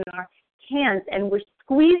holding in our hands, and we're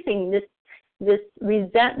squeezing this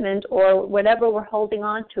resentment or whatever we're holding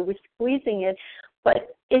on to. We're squeezing it,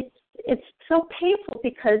 but it's so painful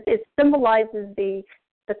because it symbolizes the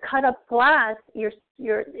cut up glass.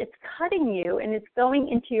 It's cutting you, and it's going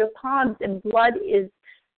into your palms, and blood is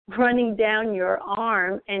running down your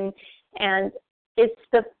arm, and it's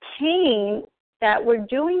the pain that we're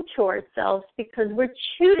doing to ourselves because we're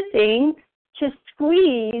choosing to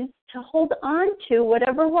squeeze, to hold on to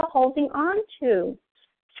whatever we're holding on to.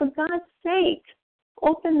 For God's sake,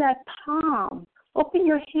 open that palm, open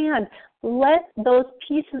your hand, let those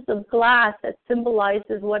pieces of glass that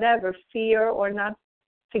symbolizes whatever, fear or not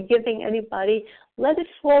forgiving anybody, let it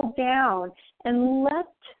fall down and let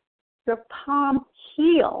your palm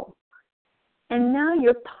heal. And now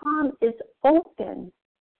your palm is open.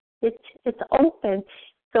 It's open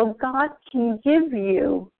so God can give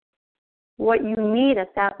you what you need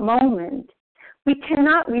at that moment. We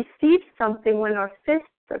cannot receive something when our fists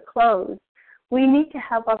are closed. We need to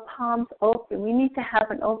have our palms open. We need to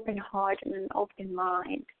have an open heart and an open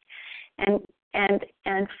mind.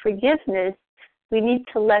 And forgiveness, we need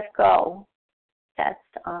to let go. That's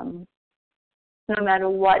no matter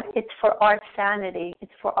what. It's for our sanity.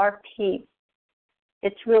 It's for our peace.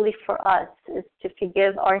 It's really for us. It's to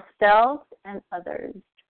forgive ourselves and others.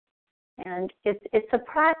 And it's a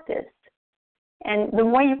practice. And the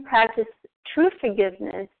more you practice true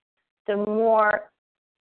forgiveness, the more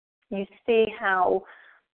you see how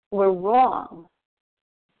we're wrong.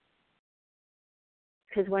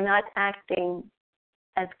 Because we're not acting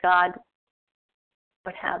as God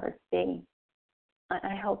would have us be.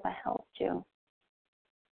 I hope I helped you.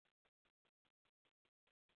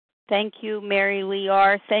 Thank you, Mary Lee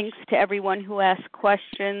R. Thanks to everyone who asked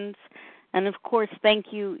questions. And, of course, thank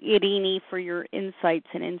you, Eirini, for your insights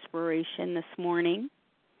and inspiration this morning.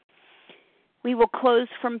 We will close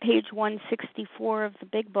from page 164 of the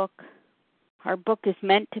Big Book. Our book is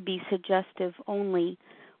meant to be suggestive only.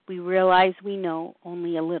 We realize we know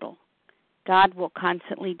only a little. God will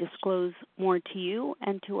constantly disclose more to you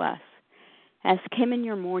and to us. Ask Him in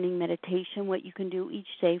your morning meditation what you can do each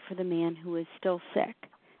day for the man who is still sick.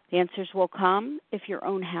 The answers will come if your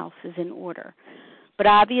own house is in order. But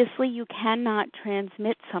obviously you cannot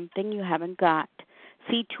transmit something you haven't got.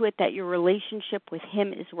 See to it that your relationship with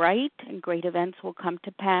Him is right, and great events will come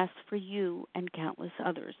to pass for you and countless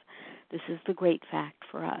others. This is the great fact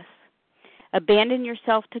for us. Abandon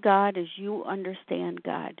yourself to God as you understand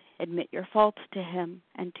God. Admit your faults to Him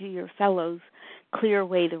and to your fellows. Clear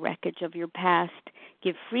away the wreckage of your past.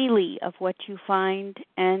 Give freely of what you find,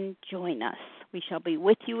 and join us. We shall be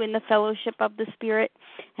with you in the fellowship of the Spirit,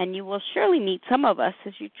 and you will surely meet some of us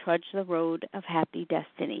as you trudge the road of happy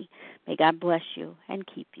destiny. May God bless you and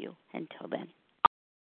keep you. Until then.